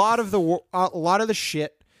 fixed a lot of the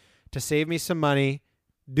shit to save me some money.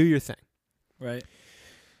 Do your thing. Right.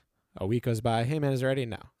 A week goes by. Hey, man, is it ready?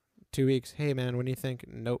 No. 2 weeks. Hey, man, when do you think?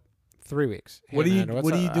 Nope. 3 weeks. Hey, What are you- man,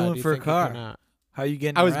 what are you doing do for a think we car? can, How you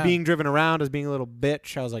getting? I was around? being driven around. I was being a little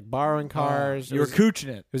bitch. I was like borrowing cars. You were cooching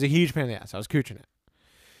it. It was a huge pain in the ass. I was cooching it.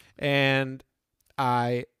 And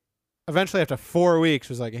I eventually, after 4 weeks,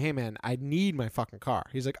 was like, hey, man, I need my fucking car.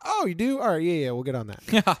 He's like, oh, you do? All right, yeah, we'll get on that.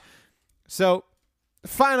 Yeah. So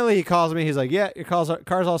finally he calls me. He's like, yeah, your car's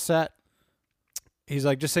all set. He's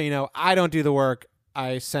like, just so you know, I don't do the work.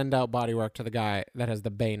 I send out body work to the guy that has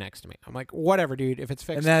the bay next to me. I'm like, whatever, dude. If it's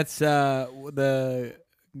fixed. And that's the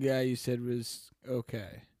guy you said was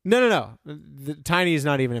okay. No. The Tiny is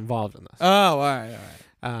not even involved in this. Oh, all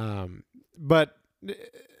right. But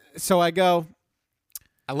so I go,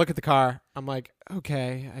 I look at the car. I'm like,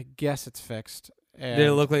 okay, I guess it's fixed. And Did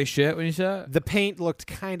it look like shit when you saw it? the paint looked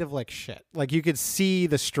kind of like shit. Like you could see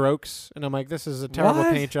the strokes, and I'm like, this is a terrible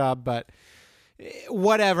What? paint job, but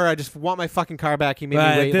whatever. I just want my fucking car back. He made Right,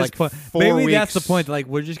 me at wait this like point, 4 maybe weeks. that's the point. Like,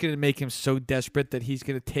 we're just gonna make him so desperate that he's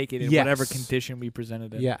gonna take it in Yes. whatever condition we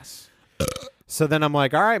presented it. Yes. So then I'm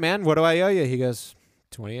like, all right, man, what do I owe you? He goes,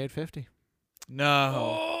 $2,850.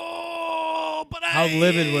 No. Oh, but How I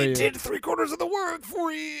livid were you? did 3/4 of the work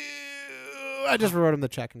for you. I just wrote him the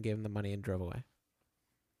check and gave him the money and drove away.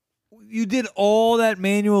 You did all that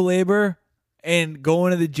manual labor and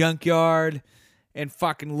going to the junkyard and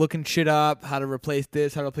fucking looking shit up, how to replace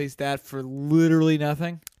this, how to replace that for literally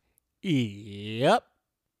nothing? Yep.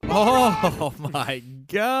 Oh my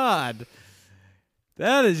god.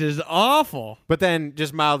 That is just awful. But then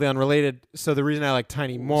just mildly unrelated. So the reason I like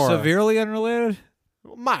Tiny more. Severely unrelated?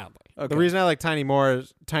 Mildly. Okay. The reason I like Tiny more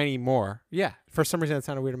is Tiny More. Yeah. For some reason that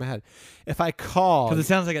sounded weird in my head. If I call. Because it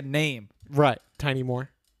sounds like a name. Right. Tiny More.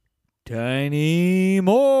 Tiny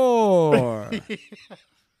more.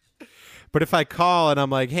 But if I call and I'm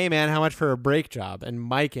like, hey, man, how much for a brake job? And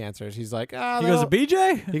Mike answers. He's like, He goes, a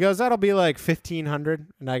BJ? He goes, that'll be like $1,500.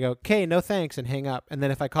 And I go, okay, no thanks, and hang up. And then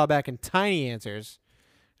if I call back and Tiny answers,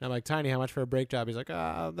 and I'm like, Tiny, how much for a brake job? He's like,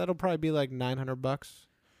 that'll probably be like $900.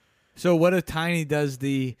 So what if Tiny does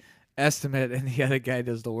the estimate and the other guy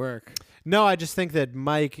does the work? No, I just think that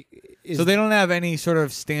Mike is. So they don't have any sort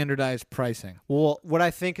of standardized pricing. Well, what I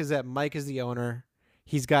think is that Mike is the owner.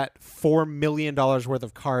 He's got $4 million worth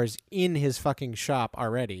of cars in his fucking shop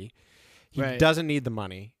already. He Right. doesn't need the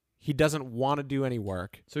money. He doesn't want to do any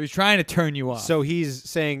work. So he's trying to turn you off. So he's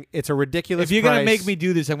saying it's a ridiculous if you're price. going to make me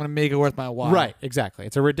do this, I'm going to make it worth my while. Right, exactly.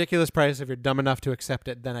 It's a ridiculous price. If you're dumb enough to accept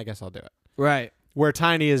it, then I guess I'll do it. Right. Where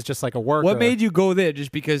Tiny is just like a worker. What made you go there?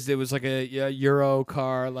 Just because it was like a Euro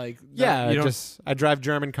car? Like Yeah, you don't. I drive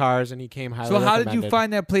German cars, and he came highly So how did you recommended.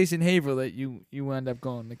 find that place in Haverhill that you end up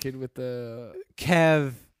going? The kid with the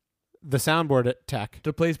Kev the soundboard tech,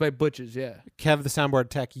 The place by Butch's, yeah. Kev, the soundboard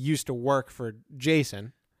tech, used to work for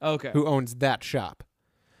Jason, Okay. who owns that shop,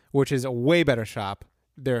 which is a way better shop.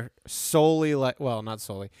 They're solely not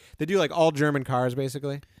solely. They do like all German cars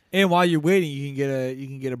basically. And while you're waiting, you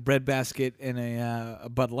can get a bread basket and a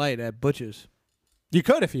Bud Light at Butch's You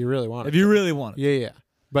could if you really wanted. if you really want it. Yeah.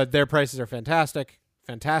 But their prices are fantastic.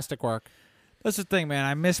 Fantastic work. That's the thing, man.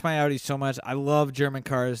 I miss my Audi so much. I love German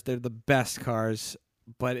cars. They're the best cars.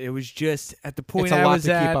 But it was just at the point It's a I lot was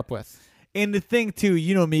to at. keep up with. And the thing too,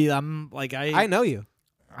 you know me. I'm like I know you.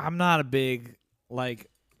 I'm not a big like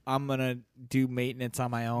I'm gonna do maintenance on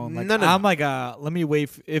my own. Like No. I'm like let me wait.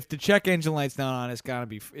 If the check engine light's not on, it's gotta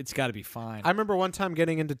be fine. I remember one time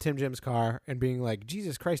getting into Tim Jim's car and being like,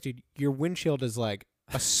 Jesus Christ, dude, your windshield is like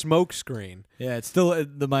a smoke screen. Yeah, it's still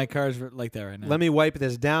my car's like that right now. Let me wipe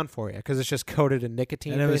this down for you because it's just coated in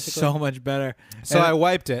nicotine. and it was basically. so much better. So And I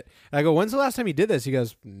wiped it. And I go, when's the last time you did this? He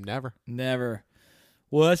goes, never. never.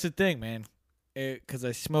 Well, that's the thing, man. Because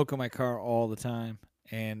I smoke in my car all the time,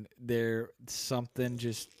 and the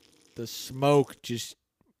smoke just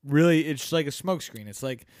really, it's like a smoke screen. It's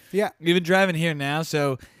like Yeah. even driving here now.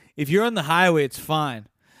 So if you're on the highway, it's fine.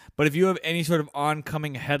 But if you have any sort of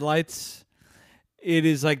oncoming headlights, it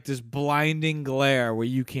is like this blinding glare where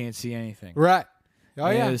you can't see anything. Right. Oh,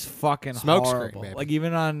 And yeah. it is fucking Smoke screen, horrible. baby. Like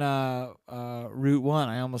even on Route 1,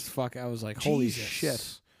 I was like, holy Jesus.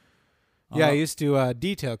 shit. Yeah, I used to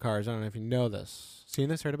detail cars. I don't know if you know this. Seen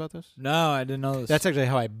this? Heard about this? No, I didn't know this. That's actually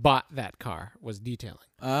how I bought that car, was detailing.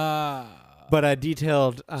 Ah. But I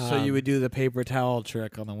detailed... So you would do the paper towel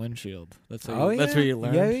trick on the windshield. That's how Oh, that's yeah. where you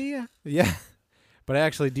learned. Yeah. But I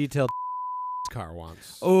actually detailed car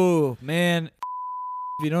once. Oh man,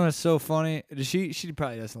 you know what's so funny? She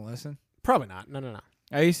probably doesn't listen. Probably not. No.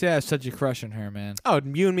 I used to have such a crush on her, man, Oh,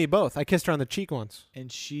 you and me both. I kissed her on the cheek once. and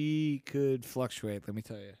she could fluctuate. Let me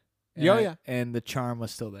tell you. Oh, yeah. And the charm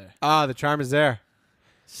was still there. Ah, the charm is there.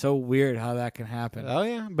 So weird how that can happen. Oh,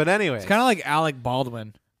 yeah. But anyway. It's kind of like Alec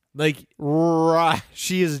Baldwin. Like Right.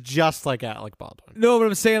 She is just like Alec Baldwin. no, but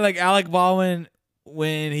I'm saying like Alec Baldwin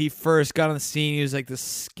when he first got on the scene, he was like this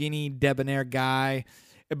skinny debonair guy.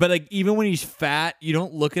 But like even when he's fat, you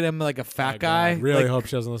don't look at him like a fat guy. I really Like, hope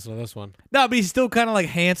she doesn't listen to this one. No, but he's still kind of like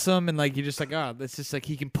handsome and like you're just like, oh, that's just like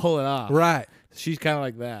he can pull it off. Right. She's kind of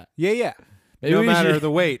like that. Yeah. Maybe No we matter should-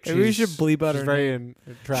 the weight. maybe we should she's- bleep out she's her very name.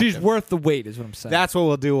 attractive. She's worth the wait, is what I'm saying. That's what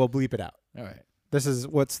we'll do. We'll bleep it out. all right. This is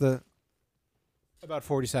about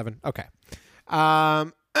 47. Okay.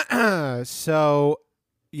 So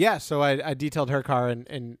I detailed her car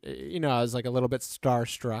and you know, I was like a little bit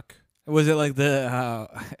starstruck. Was it like the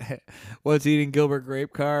what's eating Gilbert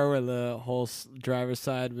Grape car where the whole driver's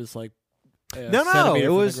side was like No, centimeter it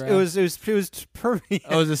from was the it ground? was perfect.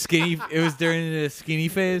 Oh, it was a skinny. It was during the skinny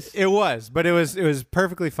phase. It was, but it was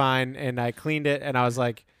perfectly fine, and I cleaned it, and I was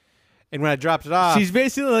like, and when I dropped it off, She's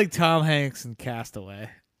basically like Tom Hanks in Castaway.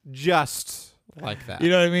 just like that. You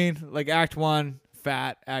know what I mean? Like Act 1,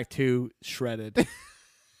 fat. Act 2, shredded.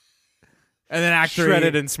 And then Act 3,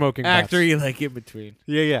 shredded and smoking. Act butts. 3, like in between.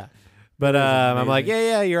 Yeah. But was I'm like, amazing.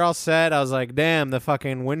 yeah, you're all set. I was like, damn, the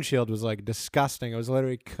fucking windshield was like disgusting. It was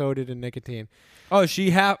literally coated in nicotine. Oh, she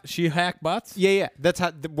hacked butts. Yeah. That's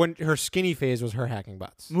how when her skinny phase was her hacking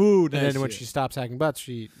butts. Ooh, And then when she stops hacking butts,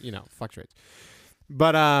 she, fluctuates.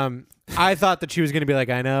 But I thought that she was going to be like,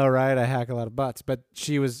 I know, right? I hack a lot of butts. But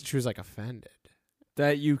she was like offended.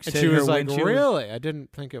 that you And said she her was like, windshield- really? I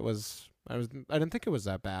didn't think it was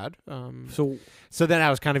that bad. So So then I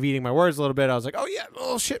was kind of eating my words a little bit. I was like, oh yeah,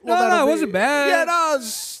 oh shit. No, that'll it be- wasn't bad. Yeah, no,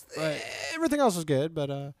 Right. everything else was good. But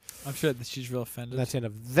I'm sure that she's real offended. that's the end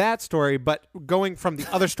of that story. But going from the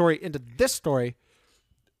other story into this story,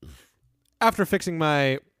 after fixing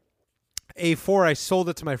my A4, I sold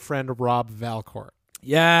it to my friend Rob Valcourt.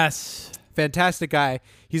 Yes. Fantastic guy.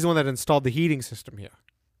 He's the one that installed the heating system here.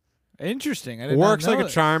 Interesting. I did not Works know like a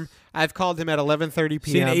this. charm. I've called him at 11:30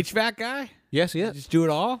 Is he an p.m. HVAC guy? Yes, he is. Just do it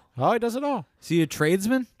all? Oh, he does it all. Is he a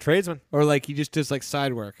tradesman? Tradesman. Or like he just does like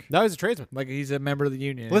side work? No, he's a tradesman. Like he's a member of the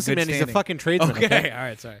union. in Listen, good man, he's a standing. fucking tradesman. Okay. All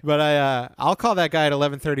right. Sorry. But I'll call that guy at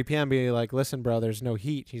 11:30 p.m. Be like, listen, bro, there's no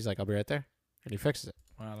heat. He's like, I'll be right there, and he fixes it.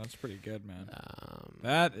 Wow, that's pretty good, man.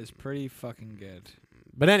 That is pretty fucking good.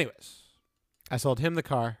 But anyways, I sold him the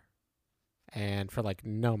car, and for like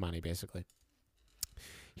no money, basically.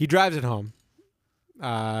 He drives it home.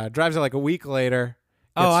 Drives it like a week later.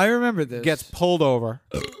 Oh, I remember this. Gets pulled over.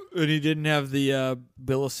 and he didn't have the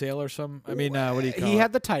bill of sale or something. I mean, what do you call He it?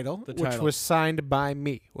 had the title, The which title. was signed by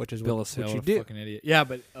me, which is bill what, of sale. what you a do. fucking idiot. Yeah,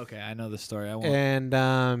 but okay, I know the story. I won't.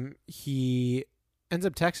 And he ends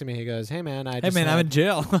up texting me. He goes, "Hey man, Hey man, I'm in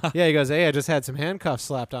jail. Yeah, he goes, "Hey, I just had some handcuffs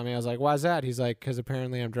slapped on me." I was like, "Why's that?" He's like, "Because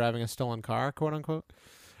apparently I'm driving a stolen car, quote unquote."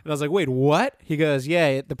 And I was like, "Wait, what?" He goes,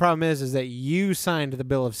 "Yeah, the problem is that you signed the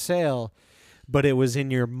bill of sale, but it was in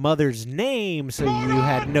your mother's name, so you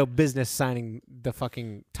had no business signing the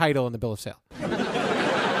fucking title in the bill of sale."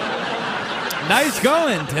 Nice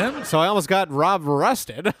going, Tim. So I almost got Rob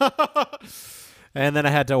arrested. And then I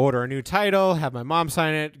had to order a new title, have my mom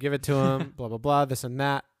sign it, give it to him, blah, blah, blah, this and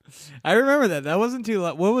that. I remember that. That wasn't too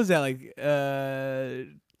long. What was that, like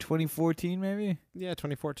 2014 maybe? Yeah,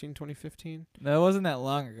 2014, 2015. No, it wasn't that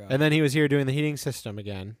long ago. And then he was here doing the heating system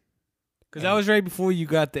again. Because that was right before you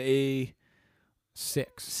got the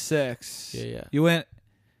A6. Yeah. You went,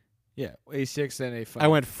 A6 then A5. I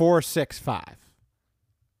went 4.65.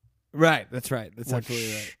 Right, that's right. That's Which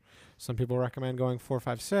absolutely right. Some people recommend going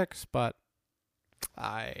 4.56, but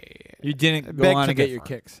You didn't go beg on to and get your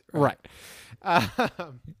differ. kicks. Right.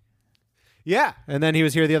 Yeah. And then he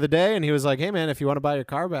was here the other day, and he was like, "Hey, man, if you want to buy your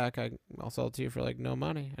car back, I'll sell it to you for like no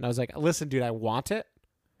money." And I was like, "Listen, dude, I want it,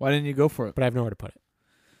 Why didn't you go for it? but I have nowhere to put it."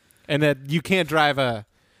 And that you can't drive a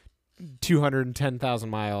 210,000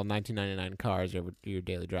 mile 1999 car as your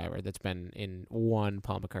daily driver that's been in one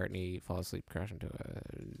Paul McCartney fall asleep crash into a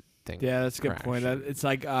thing. Yeah, that's a good crash. point. It's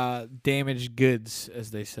like damaged goods, as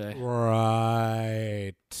they say.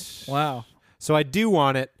 Right. Wow. So I do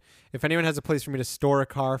want it. If anyone has a place for me to store a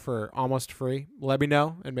car for almost free, let me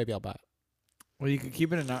know, and maybe I'll buy it. Well, you could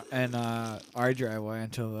keep it in our driveway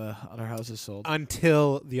until the other house is sold.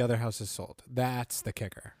 Until the other house is sold. That's the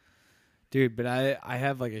kicker. Dude, but I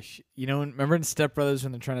have like remember in Step Brothers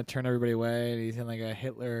when they're trying to turn everybody away and he's in like a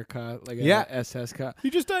Hitler cut, like a SS cut? He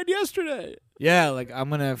just died yesterday. Yeah, like I'm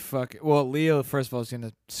going to Leo, first of all, is going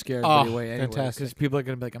to scare everybody away anyway. Fantastic. Because people are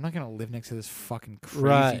going to be like, I'm not going to live next to this fucking crazy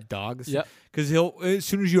Right. dog. Yep. Because as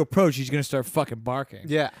soon as you approach, he's going to start fucking barking.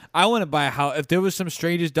 Yeah. I want to buy a house. If there was some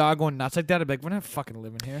strangest dog going nuts like that, I'd be like, we're not fucking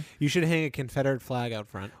living here. You should hang a Confederate flag out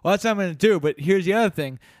front. Well, that's what I'm going to do. But here's the other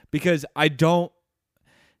thing. Because I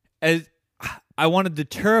want to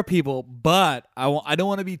deter people, but I don't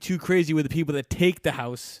want to be too crazy with the people that take the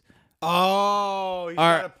house. Oh, he's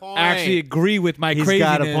Are actually agree with my He's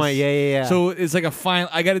craziness. got a point. Yeah. So it's like a fine.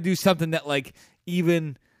 I got to do something that like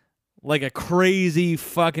even like a crazy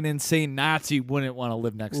fucking insane Nazi wouldn't want to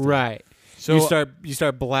live next to. right. So you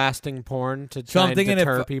start blasting porn to So try I'm thinking and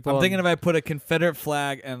deter people. I'm thinking if I put a Confederate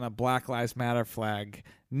flag and a Black Lives Matter flag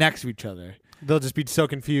next to each other, they'll just be so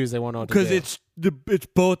confused they won't know what to do. because it's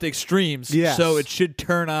both extremes. Yes. So it should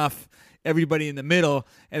turn off everybody in the middle,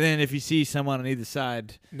 and then if you see someone on either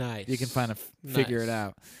side, nice. you can kind of figure Nice. it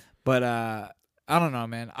out. But I don't know,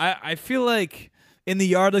 man. I feel like in the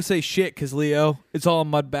yard looks like shit because Leo, it's all a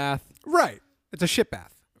mud bath. Right. It's a shit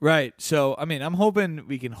bath. Right. So I mean, I'm hoping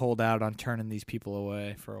we can hold out on turning these people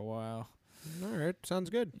away for a while. All right. Sounds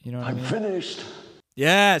good. You know what I mean? Finished.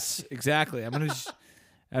 Yes, exactly. I'm gonna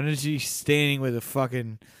be standing with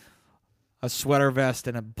a sweater vest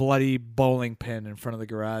and a bloody bowling pin in front of the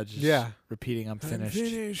garage. just Yeah. repeating I'm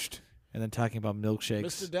finished, and then talking about milkshakes.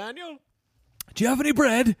 Mr. Daniel? Do you have any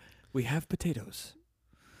bread? We have potatoes.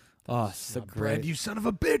 Oh, it's the Not bread, great. you son of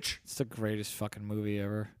a bitch. It's the greatest fucking movie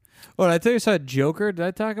ever. Oh, did I tell you I saw Joker? Did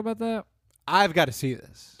I talk about that? I've got to see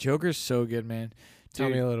this. Joker's so good, man. Tell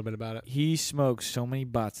Dude, me a little bit about it. he smokes so many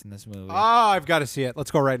butts in this movie. Oh, I've got to see it.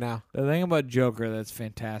 Let's go right now. The thing about Joker that's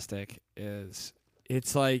fantastic is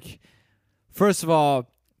it's like, first of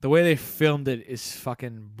all, the way they filmed it is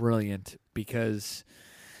fucking brilliant because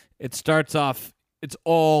it starts off, it's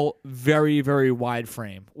all very, very wide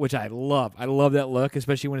frame, which I love. I love that look,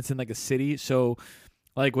 especially when it's in like a city. So,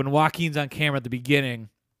 like when Joaquin's on camera at the beginning,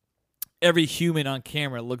 every human on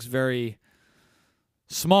camera looks very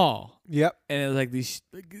small. Yep. And it's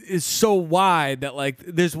like it's so wide that like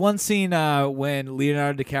there's one scene when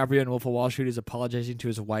Leonardo DiCaprio in Wolf of Wall Street is apologizing to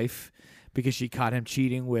his wife because she caught him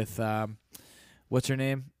cheating with what's her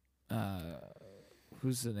name?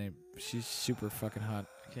 Who's the name? She's super fucking hot.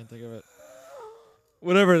 I can't think of it.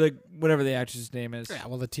 Whatever the actress's name is. Yeah,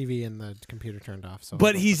 well, the TV and the computer turned off. So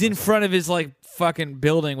But he's in front of his like fucking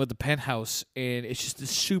building with the penthouse, and it's just a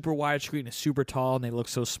super wide screen. It's super tall, and they look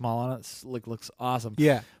so small on it. It's, like looks awesome.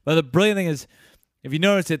 Yeah. But the brilliant thing is, if you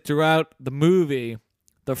notice it throughout the movie,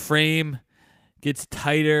 the frame gets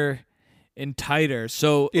tighter and tighter.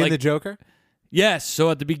 So In like the Joker? yes, so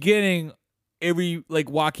at the beginning, every like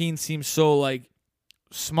Joaquin seems so like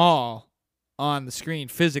small on the screen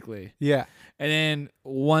physically, Yeah. and then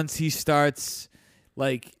once he starts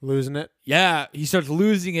like Losing it? he starts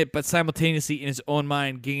losing it, but simultaneously in his own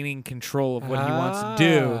mind gaining control of what he wants to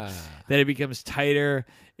do. That it becomes tighter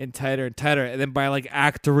and tighter and tighter, and then by like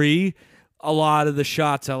Act 3, a lot of the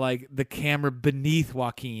shots are like the camera beneath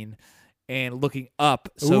Joaquin and looking up.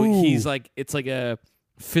 So Ooh. he's like, it's like a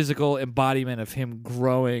physical embodiment of him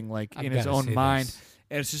growing like I've in his gotta own see mind. this.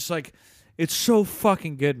 And it's just like, it's so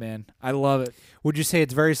fucking good, man. I love it. Would you say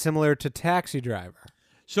it's very similar to Taxi Driver?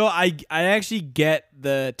 So I actually get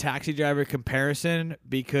the Taxi Driver comparison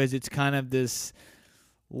because it's kind of this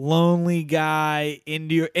lonely guy in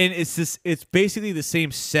New York, and it's basically the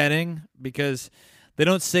same setting because they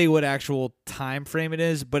don't say what actual time frame it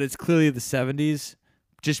is, but it's clearly the 70s.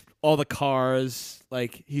 Just all the cars,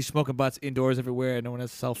 like he's smoking butts indoors everywhere, no one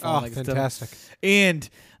has a cell phone. Oh, like, it's fantastic. and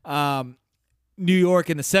New York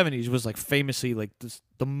in the 70s was like famously like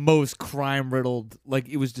the most crime riddled, like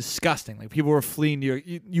it was disgusting. Like people were fleeing New York.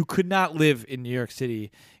 You could not live in New York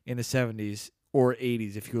City in the 70s or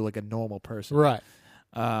 80s if you were like a normal person. Right.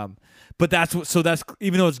 But that's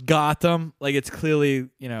even though it's Gotham, like it's clearly,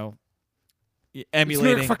 It's emulating.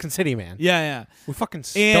 New York fucking city, man. Yeah. We fucking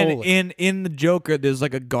stole it. In the Joker, there's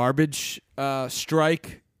like a garbage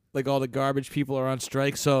strike. Like all the garbage people are on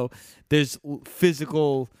strike. So there's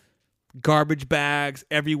physical garbage bags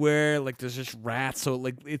everywhere. Like there's just rats. So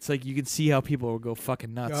like it's like you can see how people will go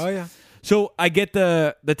fucking nuts. Oh yeah. So I get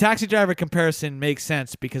the Taxi Driver comparison makes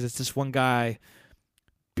sense because it's this one guy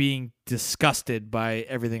being disgusted by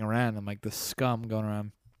everything around him, like the scum going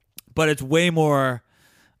around. But it's way more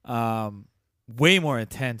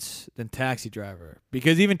intense than Taxi Driver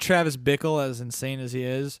because even Travis Bickle, as insane as he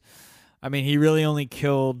is, I mean, he really only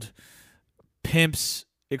killed pimps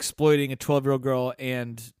exploiting a 12-year-old girl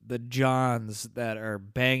and the Johns that are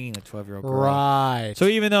banging a 12-year-old girl. Right. So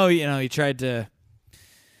even though he tried to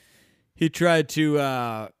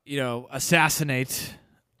assassinate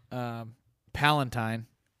Palantine,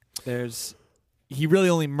 he really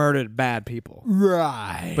only murdered bad people.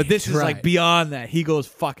 Right. But this is like right. beyond that. He goes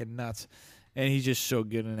fucking nuts, and he's just so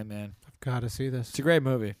good in it, man. I've got to see this. It's a great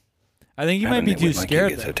movie. I think you might be too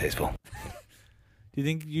scared. So tasteful. Do you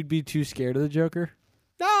think you'd be too scared of the Joker?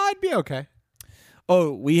 No, I'd be okay.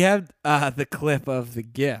 Oh, we have the clip of The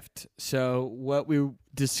Gift. So what we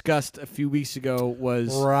discussed a few weeks ago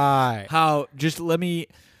was Right. how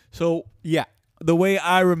Yeah. the way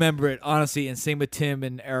I remember it, honestly, and same with Tim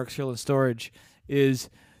and Eric's Hill and Storage,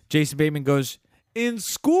 is Jason Bateman goes, in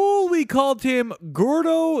school we called him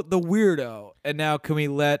Gordo the Weirdo. And now can we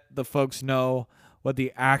let the folks know what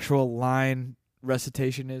the actual line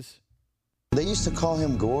recitation is? They used to call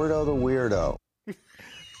him Gordo the Weirdo.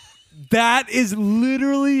 That is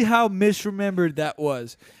literally how misremembered that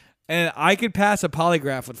was. And I could pass a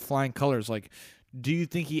polygraph with flying colors. Like, do you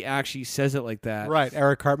think he actually says it like that? Right.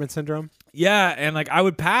 Eric Cartman syndrome. Yeah, and like I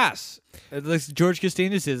would pass. Like George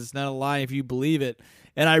Costanza says, it's not a lie if you believe it.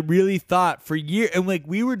 And I really thought for years, and like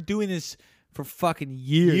we were doing this for fucking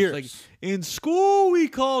years. Like in school, we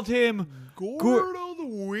called him Gordo the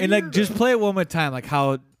Weirdo. And like just play it one more time, like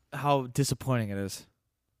how disappointing it is.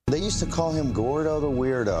 They used to call him Gordo the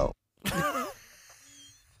Weirdo.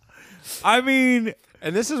 I mean,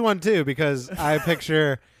 And this is one too because I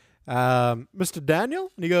picture Mr.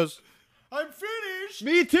 Daniel, and he goes, "I'm finished."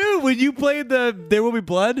 me too. When you played the There Will Be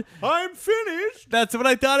Blood, I'm finished. that's what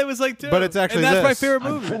I thought it was like too. But it's actually and that's my this. favorite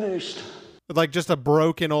movie. Finished. Like just a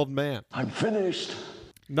broken old man. I'm finished.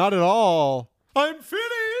 Not at all. I'm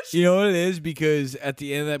finished. You know what it is? Because at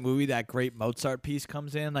the end of that movie, that great Mozart piece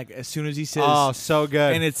comes in. Like as soon as he says, Oh, so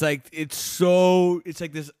good. and it's like it's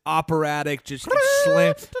like this operatic, just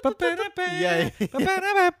slam. Yeah.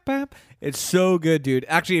 It's so good, dude.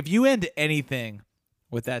 Actually, if you end anything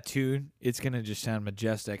with that tune, it's gonna just sound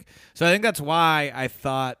majestic. So I think that's why I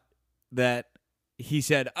thought that he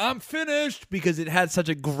said "I'm finished" because it had such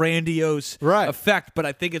a grandiose Right. effect. But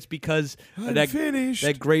I think it's because of that finished.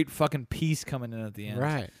 that great fucking piece coming in at the end.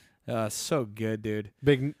 Right. So good, dude.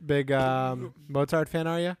 Big Mozart fan,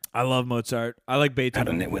 are you? I love Mozart. I like Beethoven.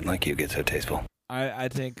 How did a nitwit like you get so tasteful? I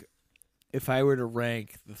think if I were to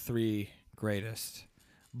rank the three greatest,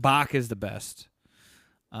 Bach is the best.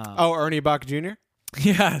 Ernie Bach Jr.?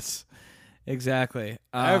 Yes, exactly.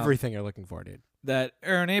 Everything you're looking for, dude. That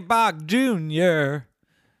Ernie Bach Jr.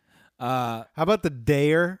 How about the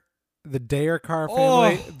Dare car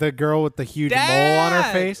family? The girl with the huge mole on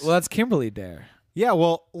her face? Well, that's Kimberly Dare. Yeah,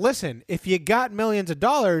 well, listen, if you got millions of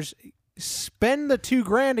dollars, spend the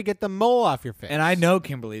 $2,000 to get the mole off your face. And I know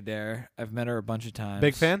Kimberly Dare. I've met her a bunch of times.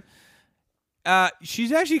 Big fan?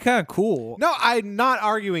 She's actually kind of cool. No, I'm not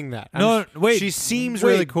arguing that. Wait. She seems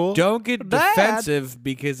really cool. Don't get Dad. defensive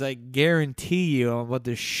because I guarantee you I'm about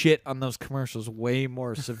to shit on those commercials way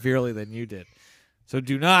more severely than you did. So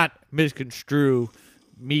do not misconstrue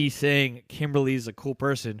me saying Kimberly's a cool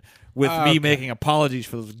person with me making apologies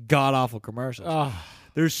for those god-awful commercials. Oh.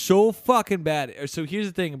 They're so fucking bad. So here's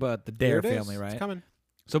the thing about the Here Dare it is. family, right? It's coming.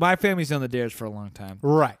 So my family's known the Dares for a long time.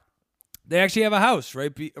 Right. They actually have a house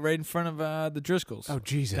right in front of the Driscolls. Oh,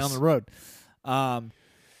 Jesus. Down the road.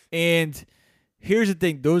 And here's the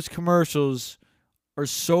thing. Those commercials are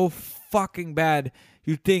so fucking bad.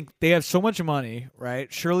 You think they have so much money,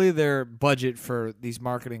 right? Surely their budget for these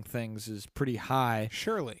marketing things is pretty high.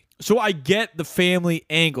 Surely. So I get the family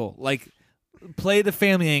angle. Like, play the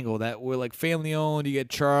family angle that we're like family owned. You get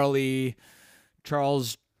Charles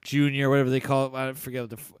Jr., whatever they call it. I forget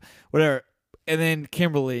whatever. And then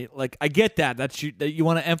Kimberly, like, I get that. That you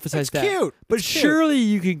want to emphasize It's that. cute. But It's cute. surely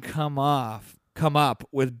you can come up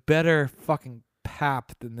with better fucking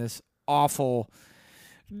pap than this awful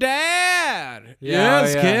Dad. Yeah,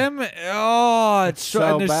 Yes, yeah. Kim. Oh, it's so,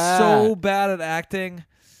 so and they're bad. so bad at acting.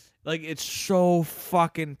 Like, it's so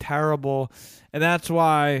fucking terrible. And that's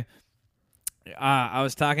why I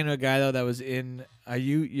was talking to a guy though that was in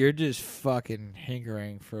you're just fucking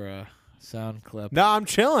hankering for a sound clip. No, I'm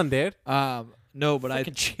chilling, dude. No, but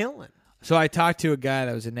Fucking chilling. so I talked to a guy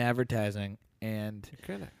that was in advertising, and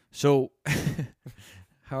Good. so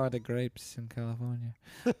how are the grapes in California?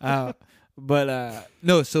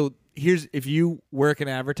 No, so here's if you work in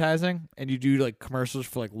advertising and you do like commercials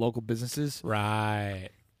for like local businesses, Right.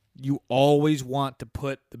 you always want to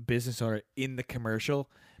put the business owner in the commercial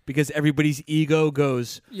because everybody's ego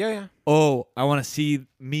goes, Yeah. oh, I want to see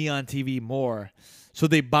me on TV more. So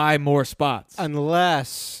they buy more spots.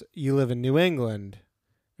 Unless you live in New England,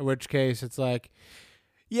 in which case it's like,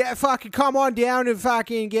 yeah, fucking come on down and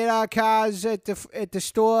fucking get our cars at the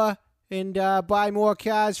store and buy more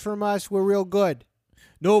cars from us. We're real good.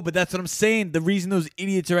 No, but that's what I'm saying. The reason those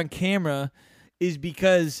idiots are on camera is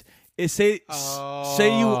because say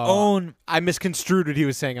you own. I misconstrued what he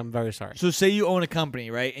was saying. I'm very sorry. So say you own a company,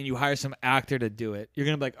 right, and you hire some actor to do it. You're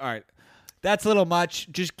gonna be like, all right, that's a little much.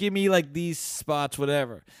 Just give me like these spots,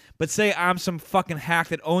 whatever. But say I'm some fucking hack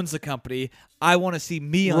that owns the company. I want to see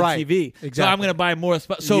me on Right. TV. So I'm Exactly. gonna buy more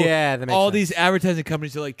spots. So Yeah, that makes all sense. these advertising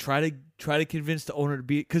companies are like try to convince the owner to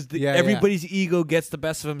be because Yeah, everybody's ego gets the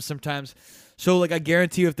best of them sometimes. So like I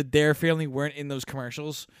guarantee you, if the Dare family weren't in those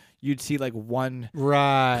commercials, you'd see like one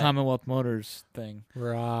Right. Commonwealth Motors thing.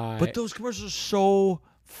 Right. But those commercials are so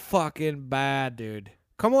fucking bad, dude.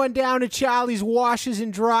 come on down to Charlie's Washers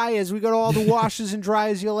and Dryers. We got all the washers and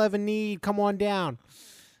dryers you'll ever need. Come on down.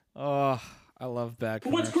 Oh, I love bad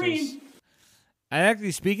commercials. What's green? I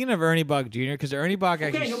actually, speaking of Ernie Bach Jr., because Ernie Bach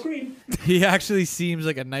actually, he actually seems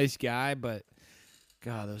like a nice guy, but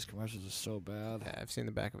God, those commercials are so bad. Yeah, I've seen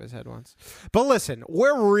the back of his head once. But listen,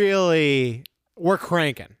 we're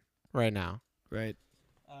cranking right now. Right.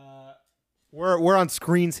 We're on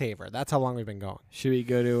screensaver. That's how long we've been going. Should we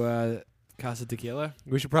go to Casa Tequila?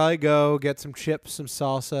 We should probably go get some chips, some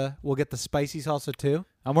salsa. We'll get the spicy salsa too.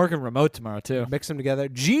 I'm working remote tomorrow too. Mix them together.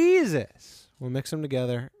 Jesus. We'll mix them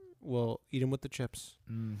together. We'll eat them with the chips.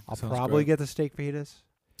 I'll probably get the steak fajitas.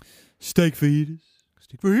 steak fajitas.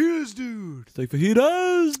 Steak fajitas, dude. Steak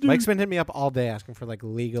fajitas, dude. Mike's been hitting me up all day asking for like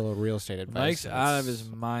legal real estate advice. Mike's and out of it's his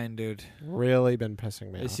mind, dude. really been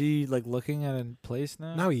pissing me Is off. he like looking at a place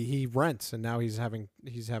now? No, he rents and now he's having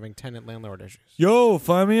tenant landlord issues. Yo,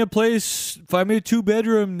 find me a place. Find me a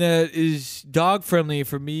 2-bedroom that is dog friendly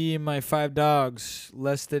for me and my 5 dogs.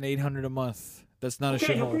 Less than $800 a month. That's not a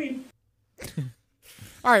shithole.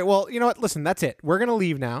 All right, well, you know what? Listen, that's it. We're gonna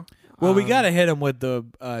leave now. Well, we gotta hit him with the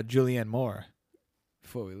Julianne Moore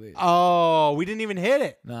before we leave. Oh, we didn't even hit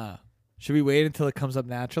it. Nah. Should we wait until it comes up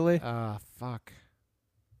naturally? Fuck.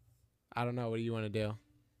 I don't know. What do you want to do?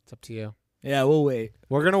 It's up to you. Yeah, we'll wait.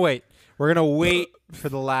 We're gonna wait. We're gonna wait for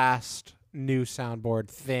the last new soundboard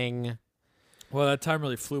thing. Well, that time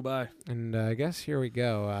really flew by. And I guess here we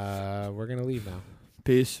go. We're gonna leave now.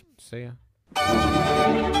 Peace. See ya.